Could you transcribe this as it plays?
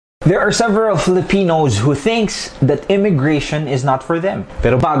There are several Filipinos who thinks that immigration is not for them.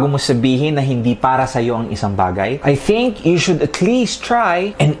 Pero bago mo sabihin na hindi para sa'yo ang isang bagay, I think you should at least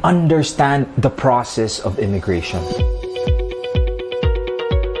try and understand the process of immigration.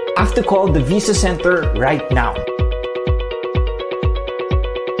 I have to call the Visa Center right now.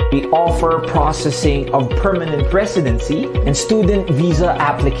 We offer processing of permanent residency and student visa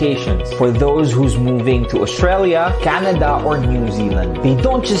applications for those who's moving to Australia, Canada, or New Zealand. They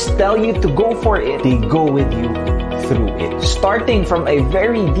don't just tell you to go for it, they go with you through it. Starting from a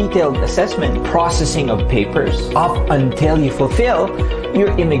very detailed assessment, processing of papers, up until you fulfill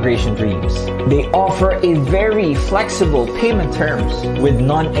your immigration dreams. They offer a very flexible payment terms with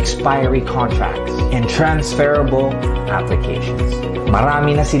non-expiry contracts and transferable applications.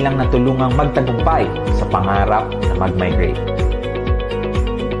 Marami na silang natulungang magtagumpay sa pangarap na mag-migrate.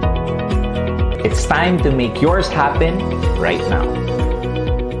 It's time to make yours happen right now.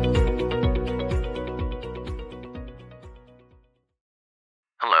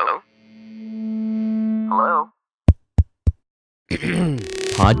 Hello? Hello?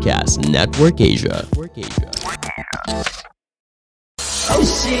 Podcast Network Asia. Oh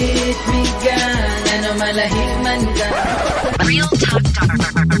shit, Miguel, ano malahing man ka. Real Talk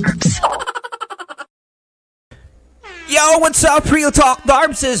Darbs. Yo, what's up? Real Talk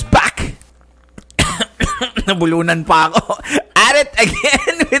Darbs is back. Nabulunan pa ako. At it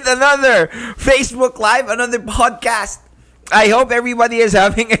again with another Facebook Live, another podcast. I hope everybody is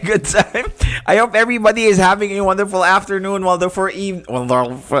having a good time. I hope everybody is having a wonderful afternoon, wonderful evening,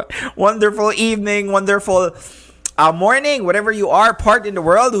 wonderful morning, whatever you are, part in the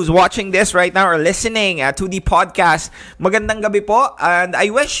world who's watching this right now or listening to the podcast. Magandang gabi po, and I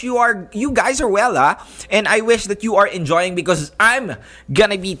wish you guys are well, and I wish that you are enjoying because I'm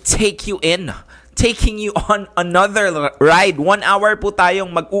gonna be taking you on another ride. 1 hour po tayong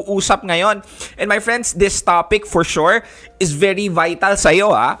mag-uusap ngayon. And my friends, this topic for sure is very vital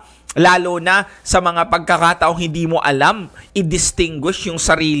sa'yo, lalo na sa mga pagkakataong hindi mo alam i-distinguish yung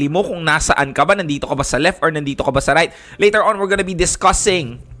sarili mo kung nasaan ka ba, nandito ka ba sa left or nandito ka ba sa right. Later on, we're gonna be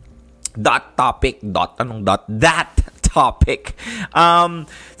discussing that topic.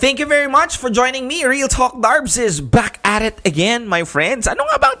 Thank you very much for joining me. Real Talk Darbs is back at it again, my friends. Ano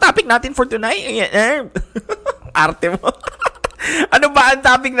nga ba ang topic natin for tonight? Arte mo. Ano ba ang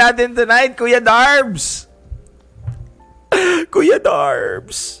topic natin tonight, Kuya Darbs? Kuya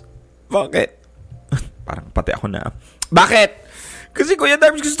Darbs. Bakit? Parang pati ako na. Bakit? Kasi Kuya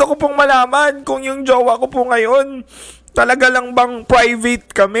Darbs, gusto ko pong malaman kung yung jowa ko po ngayon, talaga lang bang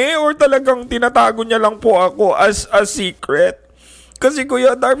private kami or talagang tinatago niya lang po ako as a secret? Kasi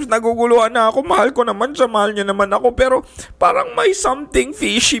Kuya Darbs, naguguluhan na ako. Mahal ko naman siya, mahal niya naman ako. Pero parang may something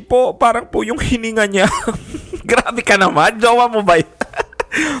fishy po. Parang po yung hininga niya. Grabe ka naman. Jowa mo ba yun?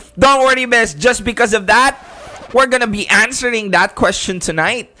 Don't worry, best. Just because of that, we're gonna be answering that question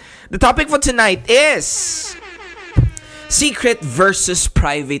tonight. The topic for tonight is secret versus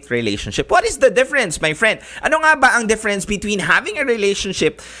private relationship. What is the difference, my friend? Ano nga ba ang difference between having a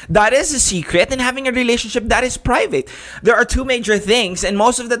relationship that is a secret and having a relationship that is private? There are two major things, and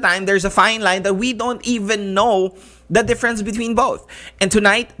most of the time, there's a fine line that we don't even know the difference between both. And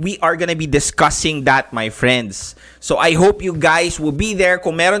tonight, we are gonna be discussing that, my friends. So I hope you guys will be there.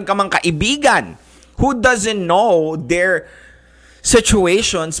 Kung meron ka mang kaibigan who doesn't know their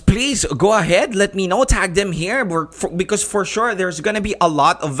situations, please go ahead, let me know, tag them here because for sure there's gonna be a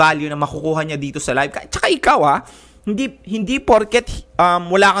lot of value na makukuha niya dito sa live. Tsaka ikaw hindi porket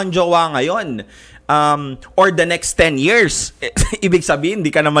wala kang jowa ngayon or the next 10 years ibig sabihin hindi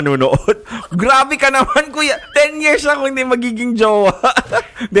ka na manunood. Grabe ka naman, Kuya. 10 years lang kung hindi magiging jowa.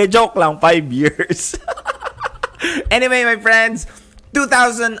 De joke lang, 5 years. Anyway, my friends,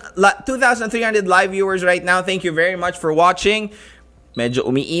 2,300 live viewers right now. Thank you very much for watching. Medyo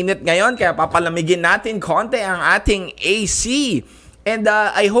umiinit ngayon, kaya papalamigin natin konti ang ating AC. And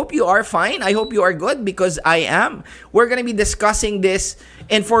I hope you are fine. I hope you are good because I am. We're gonna be discussing this.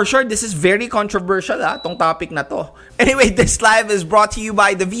 And for sure, this is very controversial, tong topic na to. Anyway, this live is brought to you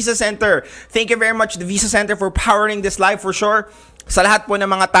by the Visa Center. Thank you very much, the Visa Center, for powering this live for sure. Sa lahat po ng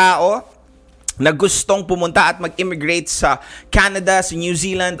mga tao na gustong pumunta at mag-immigrate sa Canada, sa New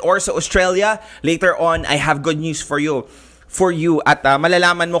Zealand, or sa Australia, later on, I have good news for you. At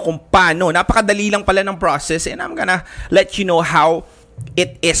malalaman mo kung paano. Napakadali lang pala ng process, and I'm gonna let you know how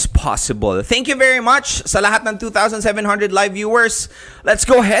it is possible. Thank you very much sa lahat ng 2,700 live viewers. Let's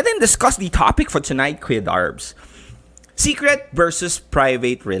go ahead and discuss the topic for tonight, Kuya Darbs. Secret versus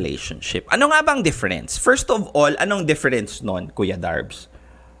private relationship. Ano nga bang difference? First of all, anong difference nun, Kuya Darbs?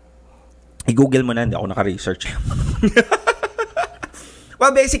 I-google mo na, hindi ako naka-research. Well,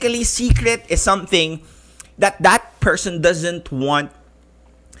 basically, secret is something that person doesn't want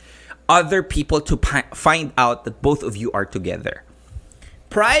other people to find out that both of you are together.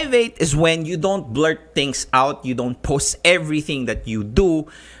 Private is when you don't blurt things out, you don't post everything that you do,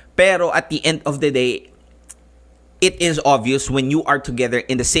 pero at the end of the day, it is obvious when you are together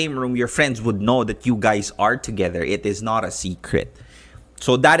in the same room, your friends would know that you guys are together. It is not a secret.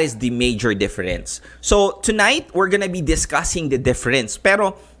 So that is the major difference. So tonight, we're gonna be discussing the difference.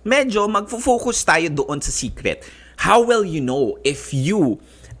 Pero medyo magfo-focus tayo doon sa secret. How will you know if you,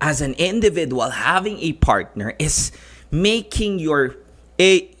 as an individual having a partner, is making your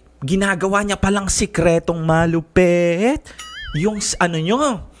ginagawa niya palang sikretong malupit yung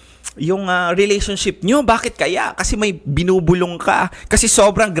yung relationship nyo. Bakit kaya? Kasi may binubulong ka. Kasi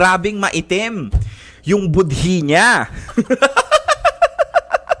sobrang grabing maitim yung budhi niya.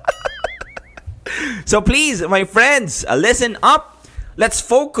 So please, my friends, listen up. Let's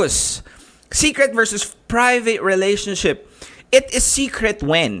focus. Secret versus private relationship. It is secret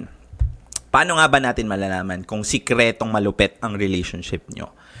when? Paano nga ba natin malalaman kung sikretong malupit ang relationship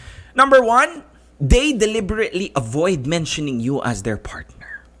nyo? Number 1, they deliberately avoid mentioning you as their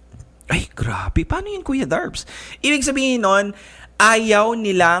partner. Ay, grabe. Paano yun, Kuya Darbs? Ibig sabihin nun, ayaw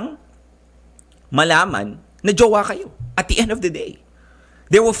nilang malaman na jowa kayo at the end of the day.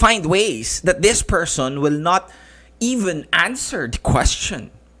 They will find ways that this person will not even answer the question.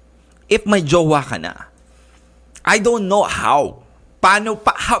 If may jowa ka na, I don't know how. Paano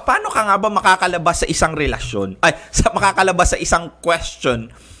ka nga ba makakalabas sa isang relasyon? Makakalabas sa isang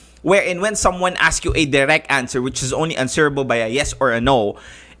question wherein when someone asks you a direct answer which is only answerable by a yes or a no,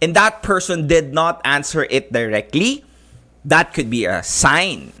 and that person did not answer it directly, that could be a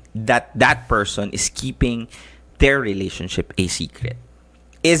sign that that person is keeping their relationship a secret.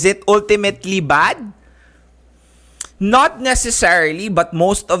 Is it ultimately bad? Not necessarily, but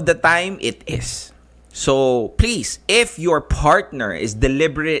most of the time it is. So, please, if your partner is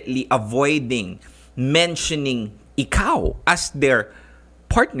deliberately avoiding mentioning ikaw as their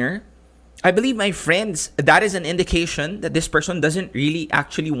partner, I believe, my friends, that is an indication that this person doesn't really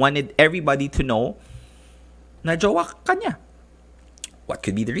actually wanted everybody to know na jowa ka niya. What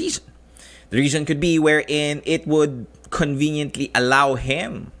could be the reason? The reason could be wherein it would conveniently allow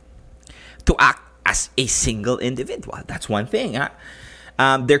him to act as a single individual. That's one thing, ha?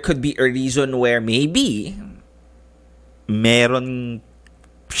 There could be a reason where maybe meron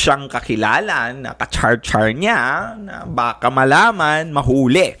siyang kakilala na kachar-char niya na baka malaman,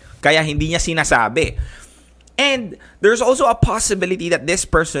 mahuli. Kaya hindi niya sinasabi. And there's also a possibility that this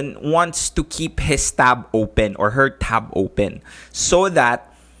person wants to keep his tab open or her tab open so that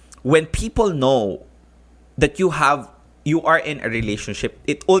when people know that you are in a relationship,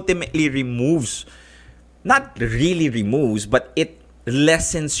 it ultimately not really removes, but it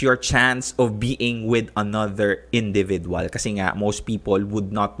lessens your chance of being with another individual. Kasi nga, most people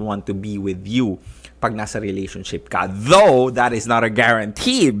would not want to be with you pag nasa relationship ka. Though, that is not a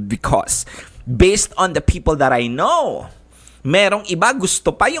guarantee because based on the people that I know, merong iba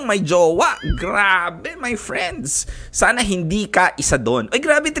gusto pa yung may jowa. Grabe, my friends. Sana hindi ka isa doon. Ay,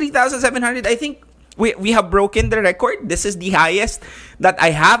 grabe, 3,700. I think we have broken the record. This is the highest that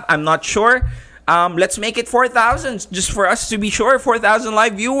I have. I'm not sure. Let's make it 4,000 just for us to be sure. 4,000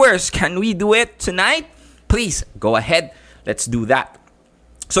 live viewers. Can we do it tonight? Please, go ahead. Let's do that.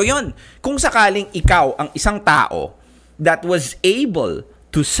 So yun, kung sakaling ikaw ang isang tao that was able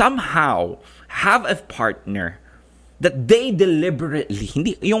to somehow have a partner that they deliberately,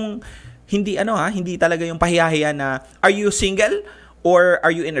 hindi talaga yung pahiyahiya na, are you single or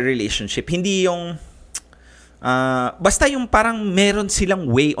are you in a relationship? Hindi yung, basta yung parang meron silang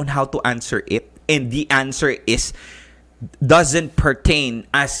way on how to answer it. And the answer doesn't pertain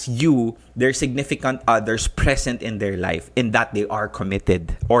as their significant others present in their life, in that they are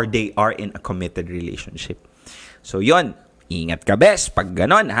committed or they are in a committed relationship. So yon, ingat ka bes pag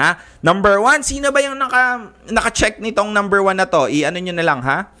ganon, ha. Number 1, sino ba yung naka-check nitong number 1 na to? I-ano nyo na lang,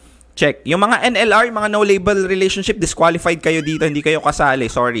 ha. Check. Yung mga NLR, yung mga no-label relationship, disqualified kayo dito, hindi kayo kasali.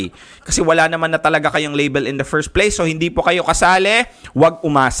 Sorry. Kasi wala naman na talaga kayong label in the first place, so hindi po kayo kasali. Huwag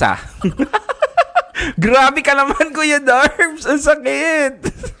umasa. Grabe ka naman, Kuya Darbs. Ang sakit.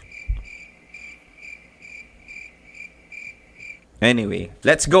 Anyway,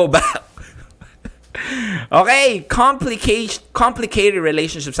 let's go back. Okay, complicated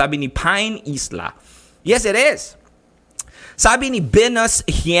relationship, sabi ni Pine Isla. Yes, it is. Sabi ni Venus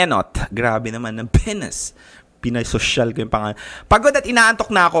Hienot. Grabe naman ng Venus. Pinay social ko yung pangalan. Pagod at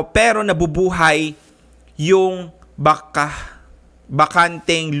inaantok na ako, pero nabubuhay yung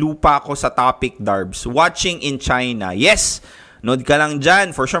bakanteng lupa ko sa topic, Darbs. Watching in China. Yes, Nood ka lang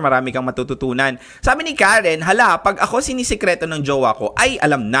dyan. For sure, marami kang matututunan. Sabi ni Karen, hala, pag ako sinisikreto ng jowa ko, ay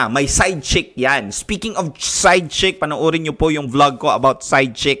alam na, may side chick yan. Speaking of side chick, panoorin nyo po yung vlog ko about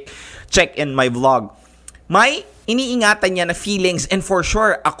side chick. Check in my vlog. May iniingatan niya na feelings, and for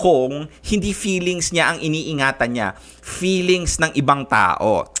sure, akong hindi feelings niya ang iniingatan niya. Feelings ng ibang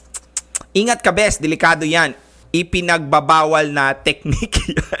tao. Ingat ka, bes. Delikado yan. Ipinagbabawal na technique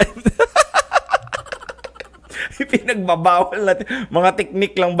yan. Ipinagbabawal na mga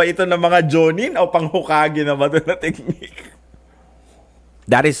technique lang ba ito ng mga Jonin o panghukagi na ba ito na technique?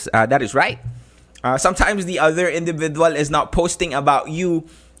 That is right. Sometimes the other individual is not posting about you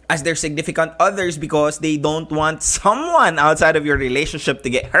as their significant others because they don't want someone outside of your relationship to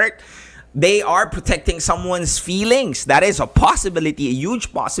get hurt. They are protecting someone's feelings. That is a possibility, a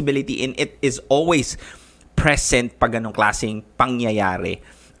huge possibility, and it is always present pag ganong klaseng pangyayari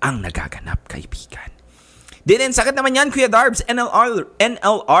ang nagaganap, kaibigan. Din, sakit naman yan, Kuya Darbs.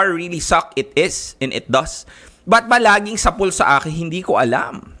 NLR really suck. It is, and it does. Ba't ba laging sapul sa akin? Hindi ko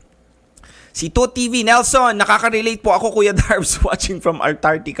alam. Si To TV Nelson, nakaka-relate po ako, Kuya Darbs, watching from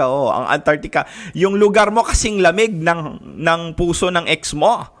Antarctica. Oh, ang Antarctica, yung lugar mo kasing lamig ng puso ng ex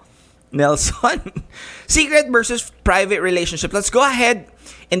mo. Nelson. Secret versus private relationship. Let's go ahead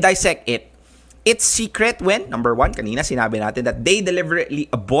and dissect it. It's secret when, number one, kanina sinabi natin that they deliberately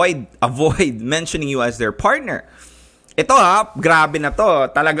avoid mentioning you as their partner. Ito grabe na to.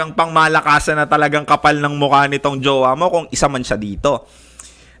 Talagang pangmalakasan na talagang kapal ng mukha nitong jowa mo kung isa man siya dito.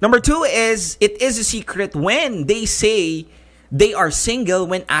 Number two is, it is a secret when they say they are single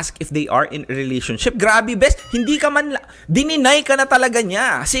when asked if they are in a relationship. Grabe, best. Hindi ka man, dininay ka na talaga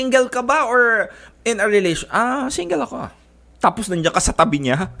niya. Single ka ba or in a relationship? Single ako. Tapos nandiyan ka sa tabi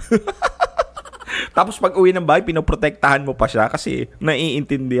niya. Tapos pag uwi ng bahay, pinoprotektahan mo pa siya kasi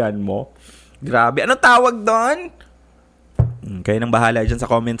naiintindihan mo. Grabe. Ano tawag doon? Kayo nang bahala dyan sa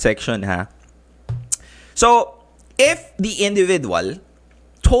comment section, ha? So, if the individual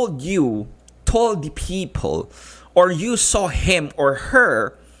told the people, or you saw him or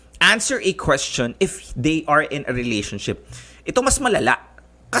her answer a question if they are in a relationship, ito mas malala.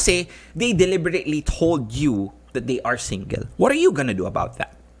 Kasi they deliberately told you that they are single. What are you gonna do about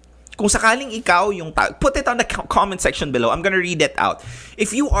that? Kung sakaling ikaw yung put it on the comment section below. I'm gonna read it out.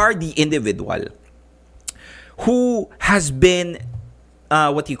 If you are the individual who has been,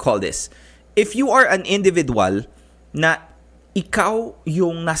 if you are an individual na ikaw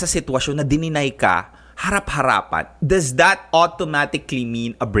yung nasa sitwasyon na dininay ka, harap-harapan, does that automatically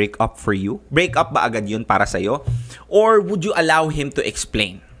mean a breakup for you? Breakup ba agad yun para sa'yo? Or would you allow him to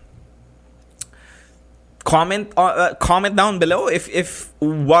explain? Comment down below if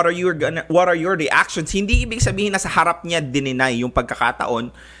what are your reactions. Hindi ibig sabihin na sa harap niya dininay yung pagkakataon.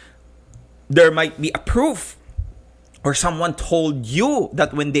 There might be a proof or someone told you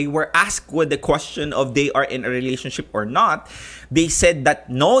that when they were asked with the question of they are in a relationship or not, they said that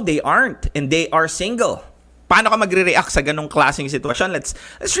no, they aren't and they are single. Paano ka magre-react sa ganong klaseng sitwasyon? Let's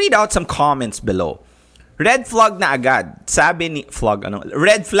read out some comments below. Red flag na agad, sabi ni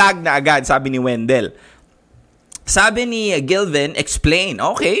Wendell. Sabi ni Gilvin, explain.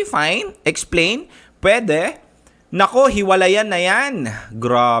 Okay, fine. Explain. Pwede. Nako, hiwalayan na yan.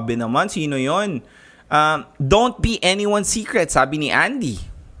 Grabe naman. Sino yon? Don't be anyone's secret, sabi ni Andy.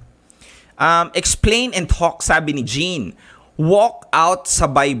 Explain and talk, sabi ni Jean. Walk out,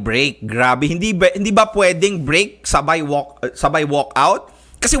 sabay break. Grabe. Hindi ba pwedeng break, sabay walk out?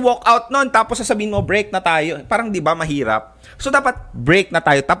 Kasi walk out nun, tapos sasabihin mo, break na tayo. Parang di ba mahirap? So, dapat break na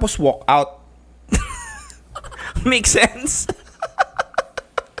tayo, tapos walk out. Makes sense?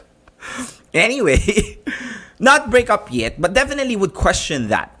 Anyway, not break up yet, but definitely would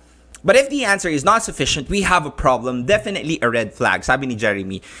question that. But if the answer is not sufficient, we have a problem. Definitely a red flag, sabi ni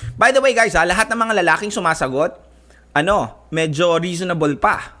Jeremy. By the way, guys, lahat ng mga lalaking sumasagot, medyo reasonable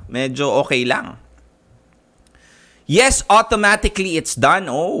pa. Medyo okay lang. Yes, automatically it's done.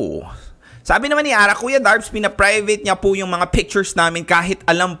 Oh. Sabi naman ni Ara, Kuya Darbs, pina-private niya po yung mga pictures namin kahit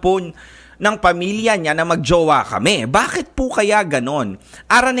alam po ng pamilya niya na magjowa kami. Bakit po kaya ganon?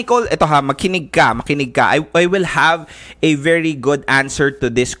 Ara Nicole, ito makinig ka. I will have a very good answer to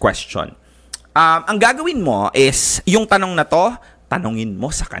this question. Ang gagawin mo is, yung tanong na to, tanungin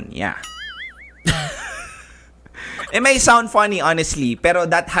mo sa kanya. It may sound funny, honestly, pero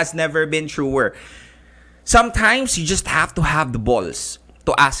that has never been truer. Sometimes, you just have to have the balls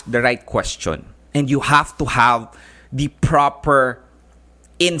to ask the right question. And you have to have the proper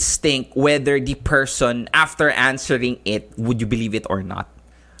instinct whether the person, after answering it, would you believe it or not.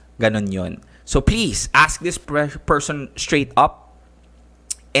 Ganon yun. So please, ask this person straight up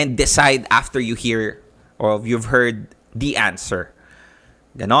and decide after you hear or you've heard the answer.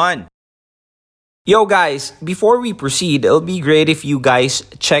 Ganon. Yo guys, before we proceed, it'll be great if you guys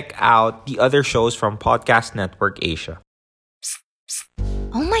check out the other shows from Podcast Network Asia.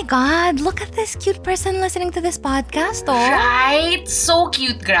 Oh my God, look at this cute person listening to this podcast, oh. Right? So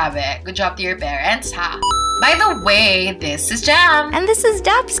cute, grabe. Good job to your parents, ha? By the way, this is Jam. And this is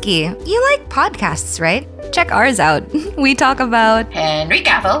Dapsky. You like podcasts, right? Check ours out. We talk about Henry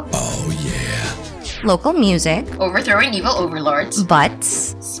Cavill. local music, Overthrowing evil overlords.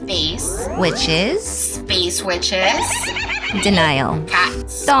 butts, Space. witches, Space witches. denial,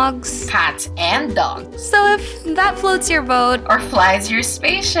 Cats. dogs. Cats and dogs. So if that floats your boat, Or flies your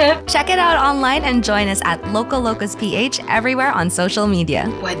spaceship. check it out online and join us at Local Locus PH everywhere on social media.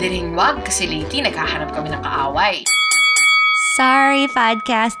 Pwede rin wag kasi lately naghahanap kami ng kaaway. Sorry,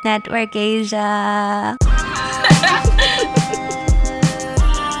 Podcast Network Asia.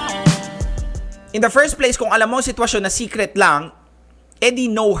 In the first place, kung alam mo sitwasyon na secret lang, edi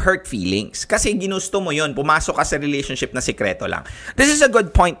no hurt feelings. Kasi ginusto mo yon, pumasok ka sa relationship na sikreto lang. This is a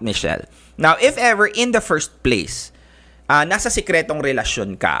good point, Michelle. Now, if ever in the first place, nasa sikretong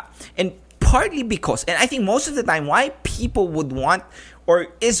relasyon ka, and partly because, and I think most of the time, why people would want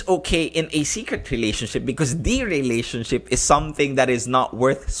or is okay in a secret relationship because the relationship is something that is not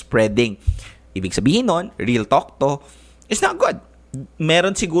worth spreading. Ibig sabihin nun, real talk to, is not good.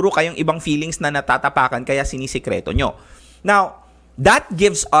 Meron siguro kayong ibang feelings na natatapakan kaya sinisikreto nyo. Now, that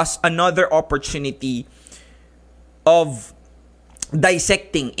gives us another opportunity of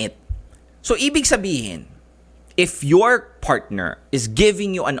dissecting it. So, ibig sabihin, if your partner is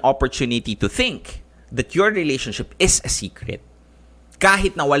giving you an opportunity to think that your relationship is a secret,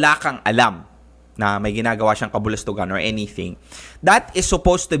 kahit na wala kang alam na may ginagawa siyang kabulastugan or anything, that is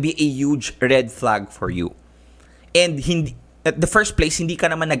supposed to be a huge red flag for you. And hindi, at the first place, hindi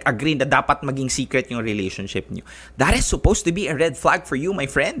ka naman nag-agree na dapat maging secret yung relationship niyo. That is supposed to be a red flag for you, my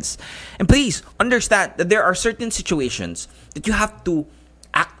friends. And please, understand that there are certain situations that you have to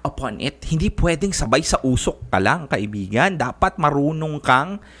act upon it. Hindi pwedeng sabay sa usok ka lang, kaibigan. Dapat marunong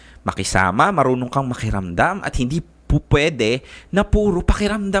kang makisama, marunong kang makiramdam, at hindi pwede na puro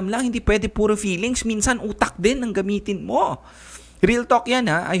pakiramdam lang. Hindi pwede puro feelings. Minsan, utak din ang gamitin mo. Real talk yan,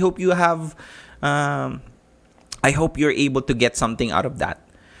 ha? I hope you have... I hope you're able to get something out of that.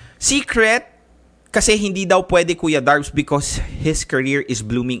 Secret, kasi hindi daw pwede Kuya Darbs because his career is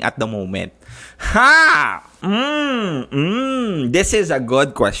blooming at the moment. Ha! This is a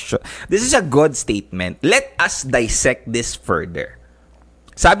good question. This is a good statement. Let us dissect this further.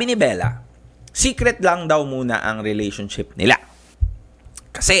 Sabi ni Bella, secret lang daw muna ang relationship nila.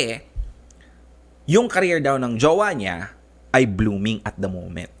 Kasi, yung career daw ng jowa niya ay blooming at the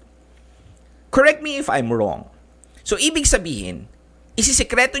moment. Correct me if I'm wrong. So, ibig sabihin,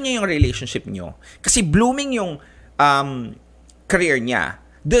 isisikreto niya yung relationship niyo kasi blooming yung career niya.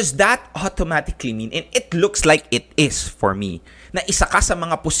 Does that automatically mean, and it looks like it is for me, na isa ka sa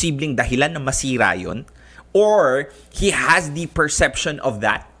mga posibleng dahilan na masira yun? Or he has the perception of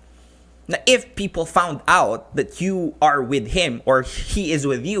that? Na if people found out that you are with him or he is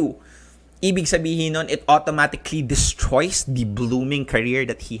with you, ibig sabihin nun, it automatically destroys the blooming career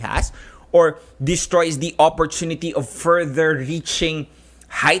that he has? Or destroys the opportunity of further reaching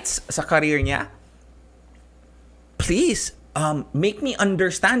heights sa career niya? Please, make me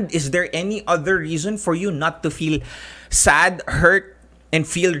understand. Is there any other reason for you not to feel sad, hurt, and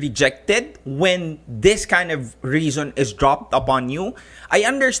feel rejected when this kind of reason is dropped upon you? I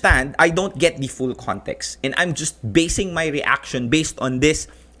understand. I don't get the full context. And I'm just basing my reaction based on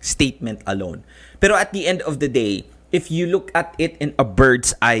this statement alone. Pero at the end of the day, if you look at it in a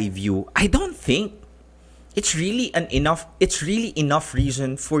bird's eye view, I don't think it's really enough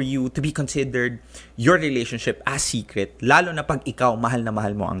reason for you to be considered your relationship as secret, lalo na pag ikaw mahal na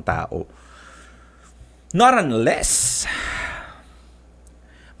mahal mo ang tao. Not unless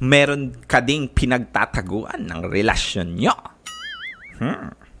meron ka ding pinagtataguan ng relasyon nyo.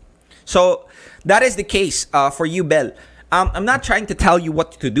 So, that is the case for you, Belle. I'm not trying to tell you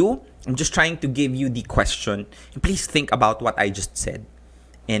what to do. I'm just trying to give you the question. And please think about what I just said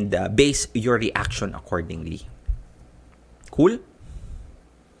and base your reaction accordingly. Cool?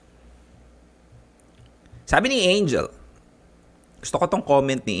 Sabi ni Angel, gusto ko tong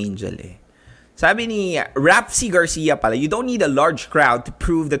comment ni Angel eh. Sabi ni Rapsy Garcia pala, you don't need a large crowd to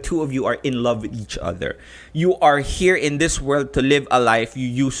prove the two of you are in love with each other. You are here in this world to live a life you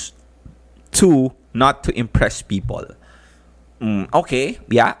used to, not to impress people. Okay,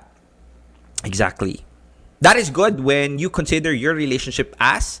 yeah. Exactly. That is good when you consider your relationship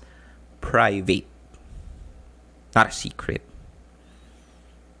as private, not a secret.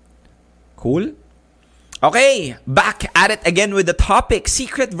 Cool? Okay, back at it again with the topic,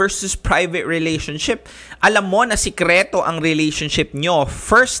 secret versus private relationship. Alam mo na sikreto ang relationship nyo.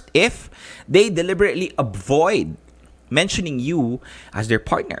 First, if they deliberately avoid mentioning you as their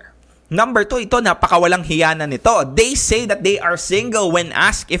partner. Number 2, ito, napakawalang hiya na nito. They say that they are single when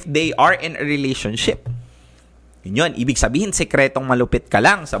asked if they are in a relationship. Yun, ibig sabihin, sikretong malupit ka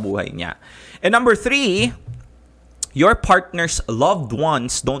lang sa buhay niya. And number 3, your partner's loved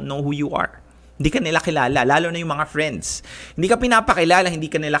ones don't know who you are. Hindi ka nila kilala, lalo na yung mga friends. Hindi ka pinapakilala, hindi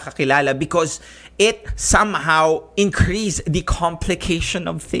ka nila kakilala because it somehow increase the complication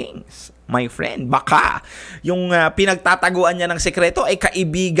of things. My friend, baka yung pinagtataguan niya ng sekreto ay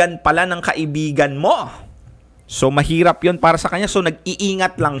kaibigan pala ng kaibigan mo. So, mahirap yun para sa kanya. So,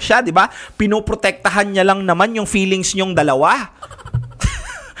 nag-iingat lang siya, di ba? Pinoprotektahan niya lang naman yung feelings niyong dalawa.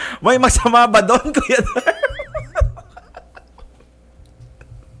 May masama ba doon, Kuya Darb?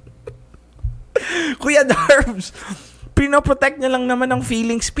 Kuya Darbs, pinoprotect niya lang naman ng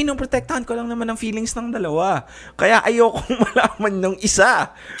feelings. Pinoprotektahan ko lang naman ng feelings ng dalawa. Kaya ayokong malaman ng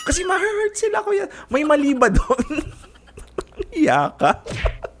isa. Kasi ma-hurt sila, Kuya. May mali ba doon? Iya ka.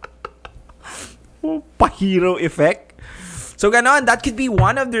 Pa-hero effect. So, ganon. That could be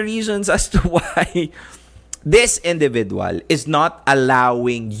one of the reasons as to why this individual is not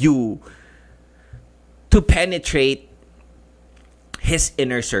allowing you to penetrate his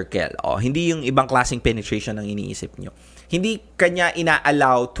inner circle. Hindi yung ibang klaseng penetration ang iniisip nyo. Hindi kanya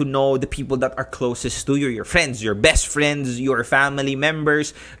ina-allow to know the people that are closest to you, your friends, your best friends, your family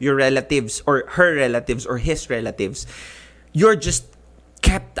members, your relatives, or her relatives, or his relatives. You're just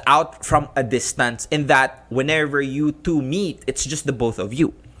kept out from a distance in that whenever you two meet, it's just the both of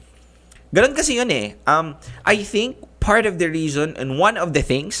you. Ganun kasi yun eh. I think part of the reason and one of the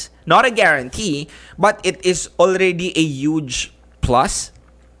things, not a guarantee, but it is already a huge plus,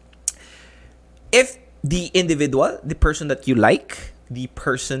 if the individual, the person that you like, the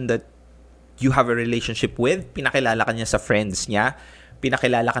person that you have a relationship with, pinakilala ka niya sa friends niya,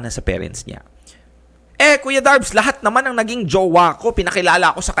 pinakilala ka na sa parents niya. Kuya Darbs, lahat naman ang naging jowa ko,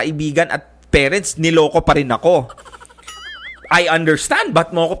 pinakilala ko sa kaibigan at parents, niloko pa rin ako. I understand,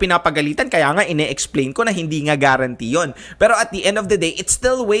 ba't mo ako pinapagalitan? Kaya nga, ine-explain ko na hindi nga guarantee yun. Pero at the end of the day, it's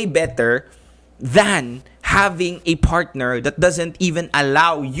still way better than having a partner that doesn't even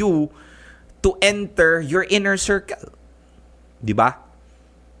allow you to enter your inner circle. Diba?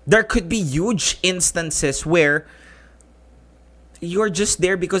 There could be huge instances where you're just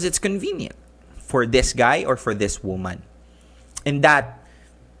there because it's convenient for this guy or for this woman. And that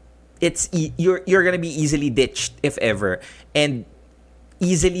you're gonna be easily ditched if ever. And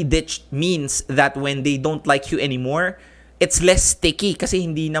easily ditched means that when they don't like you anymore, it's less sticky kasi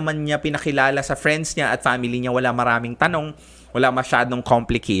hindi naman niya pinakilala sa friends niya at family niya, wala maraming tanong, wala masyadong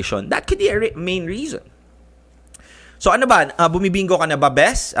complication. That could be a main reason. So ano ba? Bumibingo ka na ba,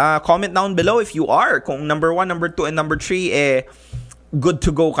 Bes? Comment down below if you are. Kung number 1, number 2, and number 3, good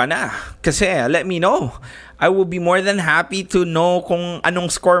to go ka na. Kasi let me know. I will be more than happy to know kung anong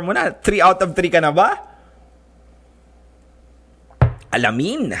score mo na. 3 out of 3 ka na ba?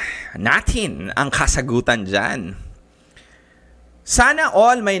 Alamin natin ang kasagutan dyan. Sana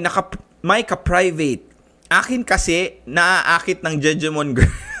all may ka-private. Akin kasi, naaakit ng Jejemon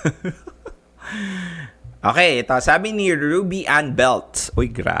girl. Okay, ito. Sabi ni Ruby Ann Belt. Uy,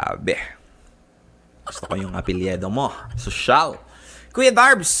 grabe. Gusto ko yung apelyido mo. Social. Kuya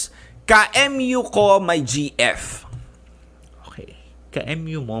Darbs, ka-MU ko may GF. Okay.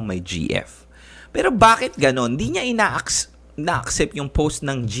 Ka-MU mo may GF. Pero bakit ganon? Di niya ina-accept yung post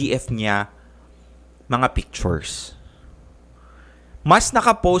ng GF niya mga pictures. Mas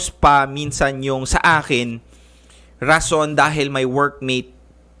nakapost pa minsan yung sa akin, rason dahil workmate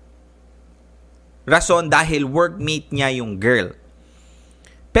niya yung girl.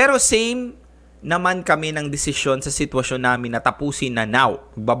 Pero same naman kami ng desisyon sa sitwasyon namin na tapusin na now.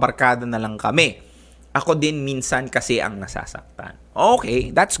 Babarkada na lang kami. Ako din minsan kasi ang nasasaktan. Okay,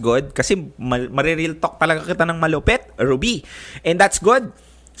 that's good. Kasi marireal talk talaga kita ng malupit, Ruby. And that's good.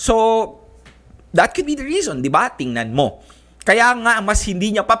 So, that could be the reason, di ba? Tingnan mo. Kaya nga, mas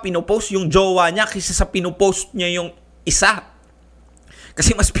hindi niya pa pinopost yung jowa niya kaysa sa pinopost niya yung isa.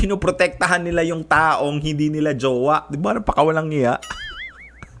 Kasi mas pinoprotektahan nila yung taong hindi nila jowa. Di ba? Napakawalang niya.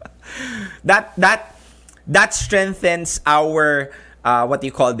 That strengthens our, what do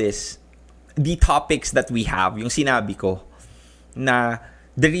you call this? The topics that we have. Yung sinabi ko. Na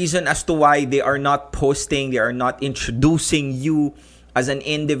the reason as to why they are not posting, they are not introducing you as an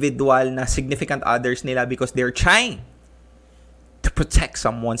individual na significant others nila because they're trying to protect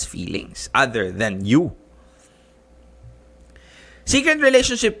someone's feelings other than you. Secret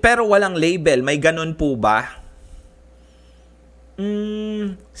relationship pero walang label. May ganun po ba?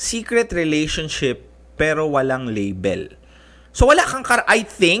 Secret relationship pero walang label. So wala kang I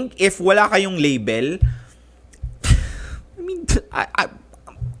think if wala kayong label, I mean,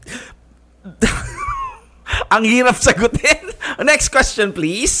 ang hirap sagutin. Next question,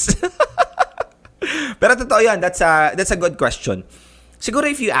 please. Pero totoo yan. That's a good question. Siguro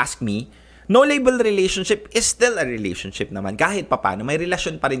if you ask me, no label relationship is still a relationship naman. Kahit papano, may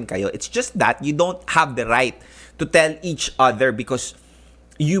relasyon pa rin kayo. It's just that you don't have the right to tell each other because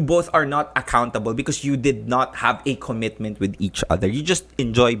you both are not accountable because you did not have a commitment with each other. You just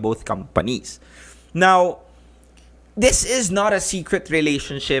enjoy both companies. Now, this is not a secret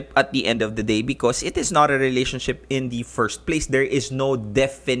relationship at the end of the day because it is not a relationship in the first place. There is no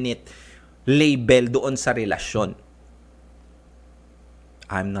definite label doon sa relasyon.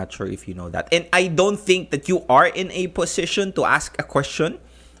 I'm not sure if you know that. And I don't think that you are in a position to ask a question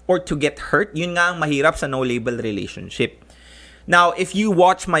or to get hurt. Yun nga ang mahirap sa no label relationship. Now, if you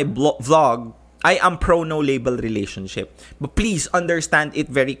watch my vlog, I am pro no label relationship. But please understand it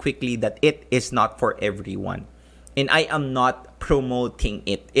very quickly that it is not for everyone. And I am not promoting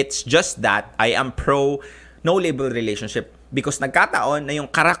it. It's just that I am pro no label relationship because nagkataon na yung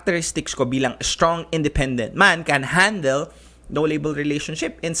characteristics ko bilang a strong, independent man can handle no label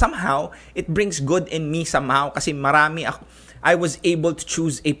relationship, and somehow it brings good in me somehow kasi marami ako. I am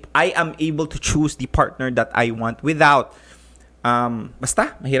able to choose the partner that I want without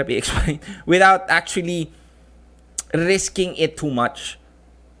basta mahirap i-explain, without actually risking it too much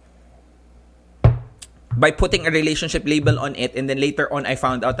by putting a relationship label on it, and then later on I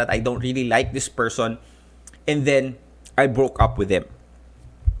found out that I don't really like this person and then I broke up with him.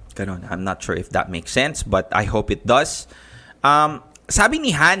 Ganon. I'm not sure if that makes sense, but I hope it does. Sabi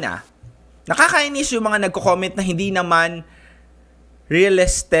ni Hannah, nakakainis yung mga nagko-comment na hindi naman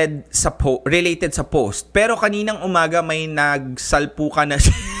related sa post. Pero kaninang umaga may nagsalpukan na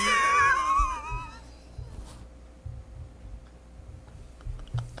siya.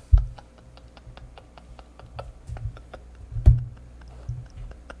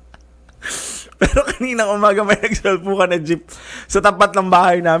 Pero kaninang umaga may nagsalpukan na jeep sa tapat ng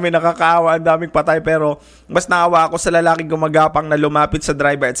bahay namin. Nakakaawa, ang daming patay. Pero mas naawa ako sa lalaking gumagapang na lumapit sa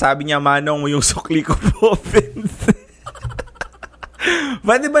driver at sabi niya, Manong, yung sukli ko po.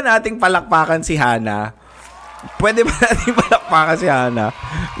 Pwede ba nating palakpakan si Hannah?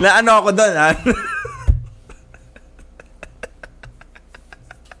 Na ano ako doon, ha?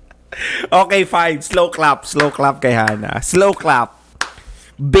 Okay, fine. Slow clap kay Hannah. Slow clap.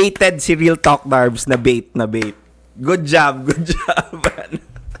 Baited si Real Talk Darbs na bait. Good job.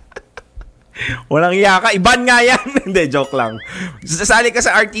 Walang iya ka. Iban nga yan. Hindi, joke lang. Sasali ka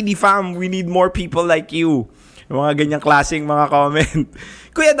sa RTD fam. We need more people like you. Yung mga ganyang klaseng mga comment.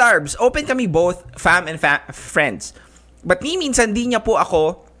 Kuya Darbs, open kami both fam and friends. But minsan di niya po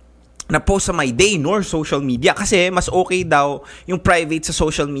ako na-post sa my day nor social media kasi mas okay daw yung private sa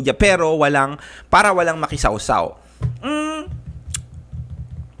social media pero walang makisawsaw.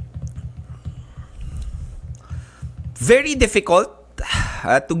 Very difficult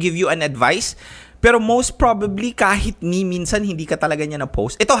to give you an advice. Pero most probably, kahit minsan hindi ka talaga niya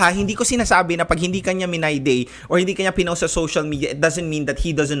na-post. Ito hindi ko sinasabi na pag hindi ka niya minayday or hindi ka niya pinost sa social media, it doesn't mean that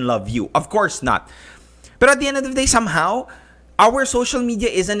he doesn't love you. Of course not. Pero at the end of the day, somehow, our social media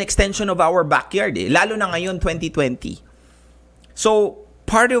is an extension of our backyard. Lalo na ngayon, 2020. So,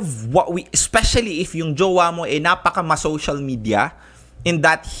 part of what especially if yung jowa mo napaka-ma-social media, in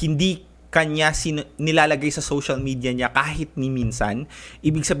that hindi kanya nilalagay sa social media niya kahit ni minsan,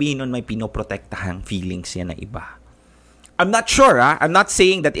 ibig sabihin nun may pinoprotektahang feelings yan na iba. I'm not sure, I'm not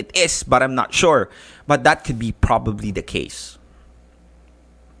saying that it is, but I'm not sure. But that could be probably the case.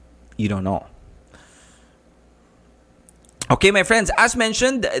 You don't know. Okay, my friends, as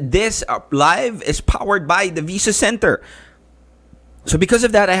mentioned, this live is powered by the Visa Center. So because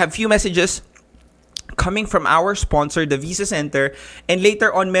of that, I have few messages coming from our sponsor, the Visa Center, and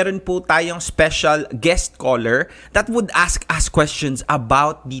later on, meron po tayong special guest caller that would ask us questions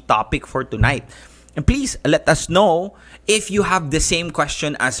about the topic for tonight. And please, let us know if you have the same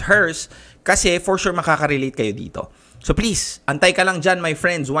question as hers kasi for sure makaka-relate kayo dito. So please, antay ka lang dyan, my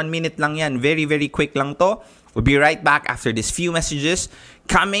friends. 1 minute lang yan. Very, very quick lang to. We'll be right back after these few messages.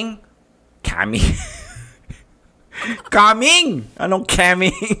 Coming? Anong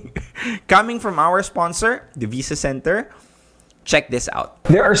coming? Coming from our sponsor, the Visa Center. Check this out.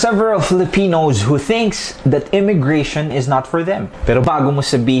 There are several Filipinos who thinks that immigration is not for them. Pero bago mo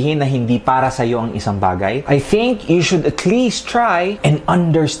sabihin na hindi para sa'yo ang isang bagay, I think you should at least try and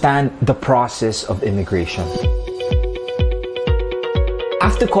understand the process of immigration.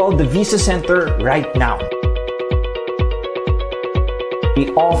 to call the Visa Center right now. We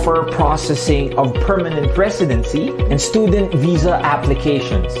offer processing of permanent residency and student visa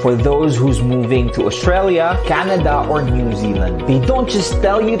applications for those who's moving to Australia, Canada, or New Zealand. They don't just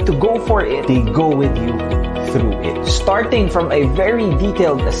tell you to go for it, they go with you through it. Starting from a very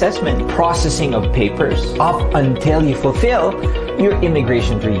detailed assessment, processing of papers, up until you fulfill your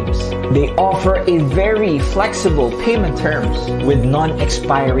immigration dreams. They offer a very flexible payment terms with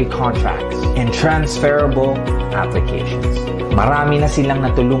non-expiry contracts and transferable applications. Marami na silang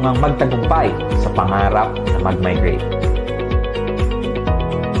natulungang magtagumpay sa pangarap na mag-migrate.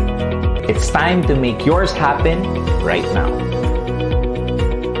 It's time to make yours happen right now.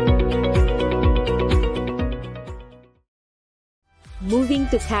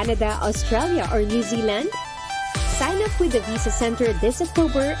 Moving to Canada, Australia, or New Zealand? Sign up with the Visa Center this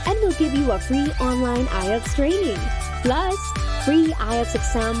October and we'll give you a free online IELTS training. Plus, free IELTS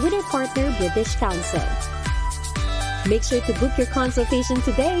exam with our partner, British Council. Make sure to book your consultation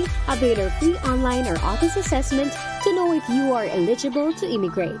today, avail our free online or office assessment to know if you are eligible to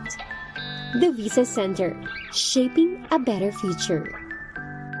immigrate. The Visa Center, shaping a better future.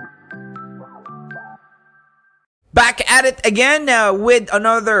 Back at it again with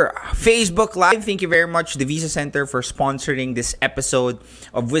another Facebook Live. Thank you very much, the Visa Center, for sponsoring this episode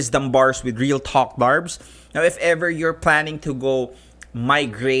of Wisdom Bars with Real Talk Darbs. Now, if ever you're planning to go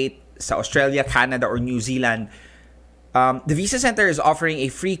migrate sa Australia, Canada, or New Zealand, the Visa Center is offering a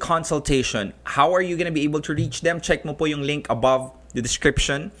free consultation. How are you going to be able to reach them? Check mo po yung link above the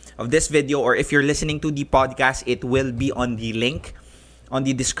description of this video, or if you're listening to the podcast, it will be on the link on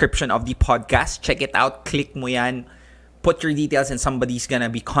the description of the podcast. Check it out. Click mo yan. Put your details and somebody's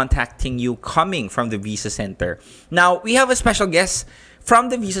gonna be contacting you coming from the Visa Center. Now, we have a special guest from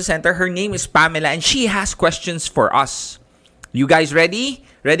the Visa Center. Her name is Pamela and she has questions for us. You guys ready?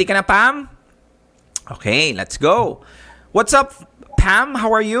 Ready ka na, Pam? Okay, let's go. What's up, Pam?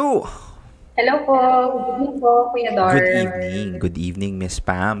 How are you? Hello po. Good evening po, Kuya Dar. Good evening. Good evening, Miss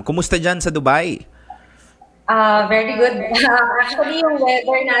Pam. Kumusta dyan sa Dubai? Very good. Actually, yung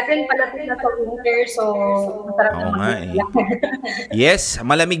weather natin palapit na sa winter, so masarap na mag-vlog. Yes,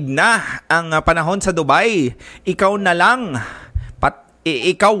 malamig na ang panahon sa Dubai. Ikaw na lang.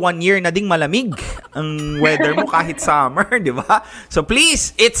 Ikaw 1 year na ding malamig ang weather mo kahit summer, di ba? So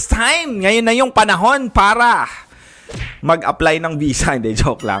please, it's time. Ngayon na yung panahon para mag-apply ng visa. Hindi,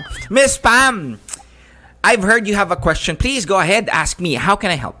 joke lang. Miss Pam, I've heard you have a question. Please go ahead, ask me. How can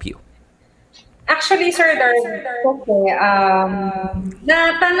I help you? Actually, Sir Dar, okay,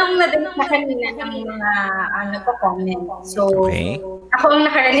 natanong na din sa kanina ng mga nagko-comment. So, okay. Ako ang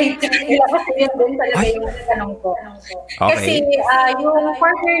nakarelate sa kanila kasi yun din talaga yung tanong ko. Okay. Kasi yung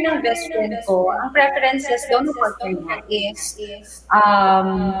partner ng best friend ko, ang preferences daw ng partner niya is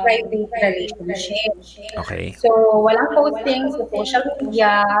private relationship. Okay. So, walang posting sa social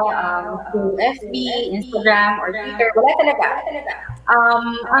media, through FB, Instagram, or Twitter. Wala talaga.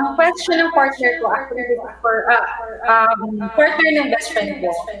 Ang question ng partner ko, actually, for partner ng best friend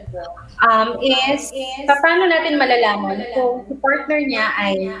ko, is paano natin malalaman kung si partner niya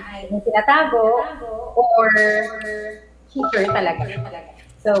ay tinatago or cheater talaga.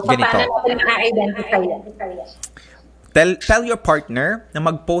 So, paano natin ma-identify yan? Tell your partner na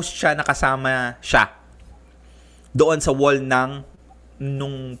mag-post siya na kasama siya doon sa wall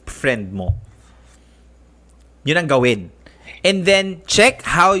nung friend mo. Yun ang gawin. And then, check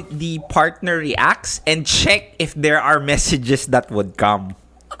how the partner reacts and check if there are messages that would come.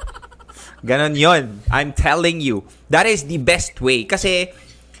 Ganon yun. I'm telling you. That is the best way. Kasi,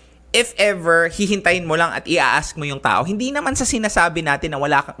 if ever, hihintayin mo lang at i-ask mo yung tao, hindi naman sa sinasabi natin na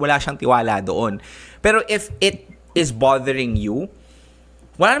wala siyang tiwala doon. Pero if it is bothering you,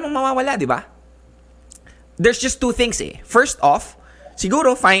 wala namang mawawala, di ba? There's just two things eh. First off,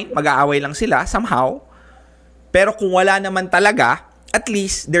 siguro fine, mag-aaway lang sila somehow. Pero kung wala naman talaga, at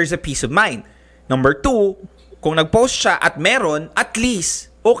least there's a peace of mind. Number 2, kung nag-post siya at meron, at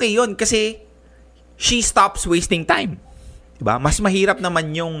least okay yun kasi she stops wasting time. Diba? Mas mahirap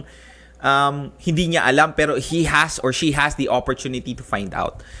naman yung hindi niya alam pero he has or she has the opportunity to find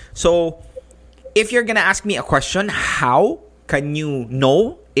out. So, if you're gonna ask me a question, how can you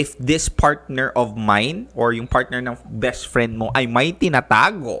know if this partner of mine or yung partner ng best friend mo ay may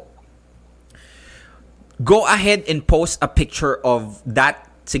tinatago? Go ahead and post a picture of that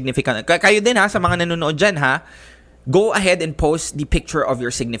significant. Kayo din ha, sa mga nanonood dyan ha, go ahead and post the picture of your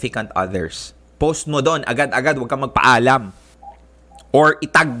significant others. Post mo doon, agad-agad, huwag kang magpaalam. Or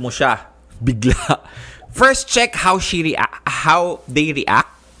itag mo siya, bigla. First, check how they react,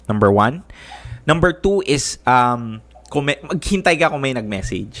 number 1. Number 2 is, maghintay ka kung may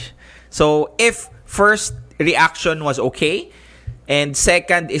nag-message. So, if first reaction was okay, and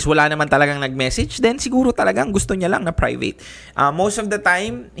second is wala naman talagang nag-message, then siguro talagang gusto niya lang na private. Most of the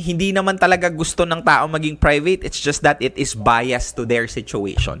time, hindi naman talaga gusto ng tao maging private. It's just that it is biased to their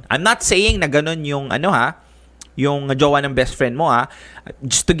situation. I'm not saying na ganun yung yung jowa ng best friend mo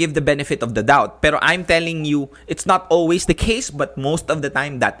just to give the benefit of the doubt. Pero I'm telling you, it's not always the case, but most of the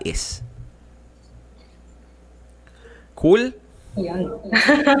time that is. Cool? Yun.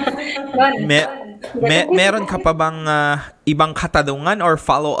 Meron ka pa bang ibang katanungan or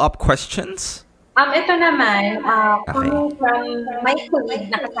follow-up questions? Ito naman, coming from my colleague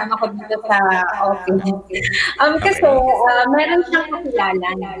na kasama ko dito sa office. Kasi meron siyang kakilala.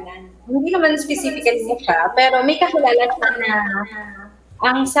 Hindi naman specifically mo siya, pero may kakilala siya na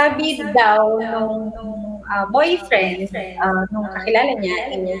ang sabi daw nung boyfriend, nung kakilala niya,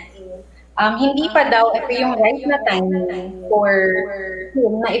 hindi pa daw ito yung right na time for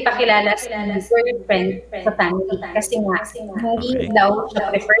him na ipakilala si girlfriend sa family. Kasi nga, hindi daw siya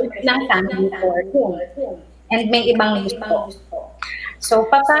preferred ng family for him. And may ibang gusto. So,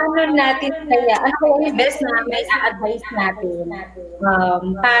 paano natin kaya, ano kaya yung best na may a-advise natin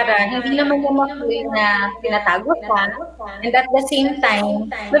para hindi naman yung ma-feel na tinatago ka, and at the same time,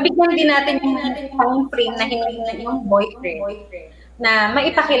 mabigyan din natin yung time frame na hindi na yung boyfriend na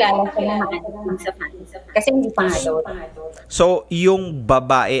maipakilala siya ng mga sa family. Kasi hindi pa nga daw. So, yung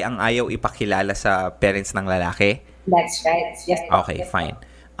babae ang ayaw ipakilala sa parents ng lalaki? That's right. Yes. Okay, fine.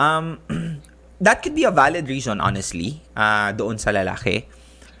 That could be a valid reason, honestly, doon sa lalaki.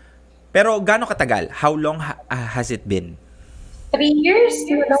 Pero gaano katagal? How long has it been? 3 years.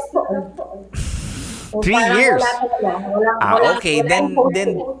 3 years? Okay. Then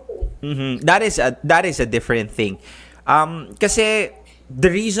that is a different thing. Kasi the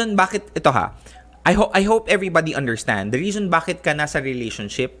reason bakit ito I hope everybody understand the reason bakit ka nasa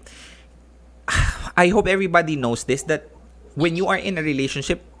relationship. I hope everybody knows this, that when you are in a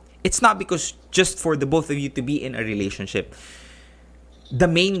relationship, it's not because just for the both of you to be in a relationship. The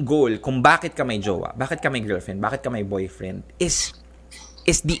main goal kung bakit ka may jowa, bakit ka may girlfriend, bakit ka may boyfriend is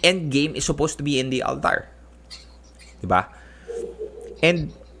the end game is supposed to be in the altar. Diba?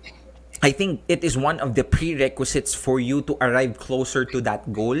 And I think it is one of the prerequisites for you to arrive closer to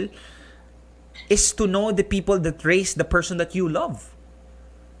that goal is to know the people that raise the person that you love.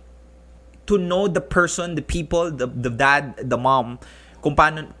 To know the person, the people, the dad, the mom, kung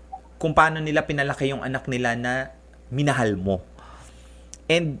paano nila pinalaki yung anak nila na minahal mo.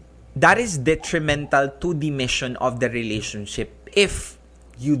 And that is detrimental to the mission of the relationship if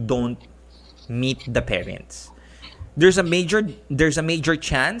you don't meet the parents. There's a major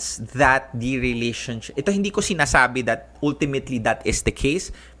chance that the relationship, ito hindi ko sinasabi that ultimately that is the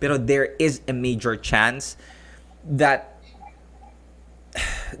case, pero there is a major chance that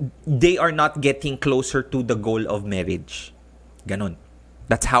they are not getting closer to the goal of marriage. Ganon.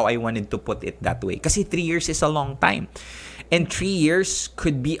 That's how I wanted to put it that way. Kasi 3 years is a long time. And 3 years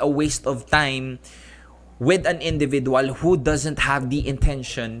could be a waste of time with an individual who doesn't have the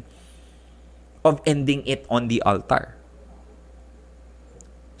intention of ending it on the altar.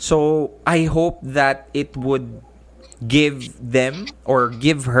 So, I hope that it would give them or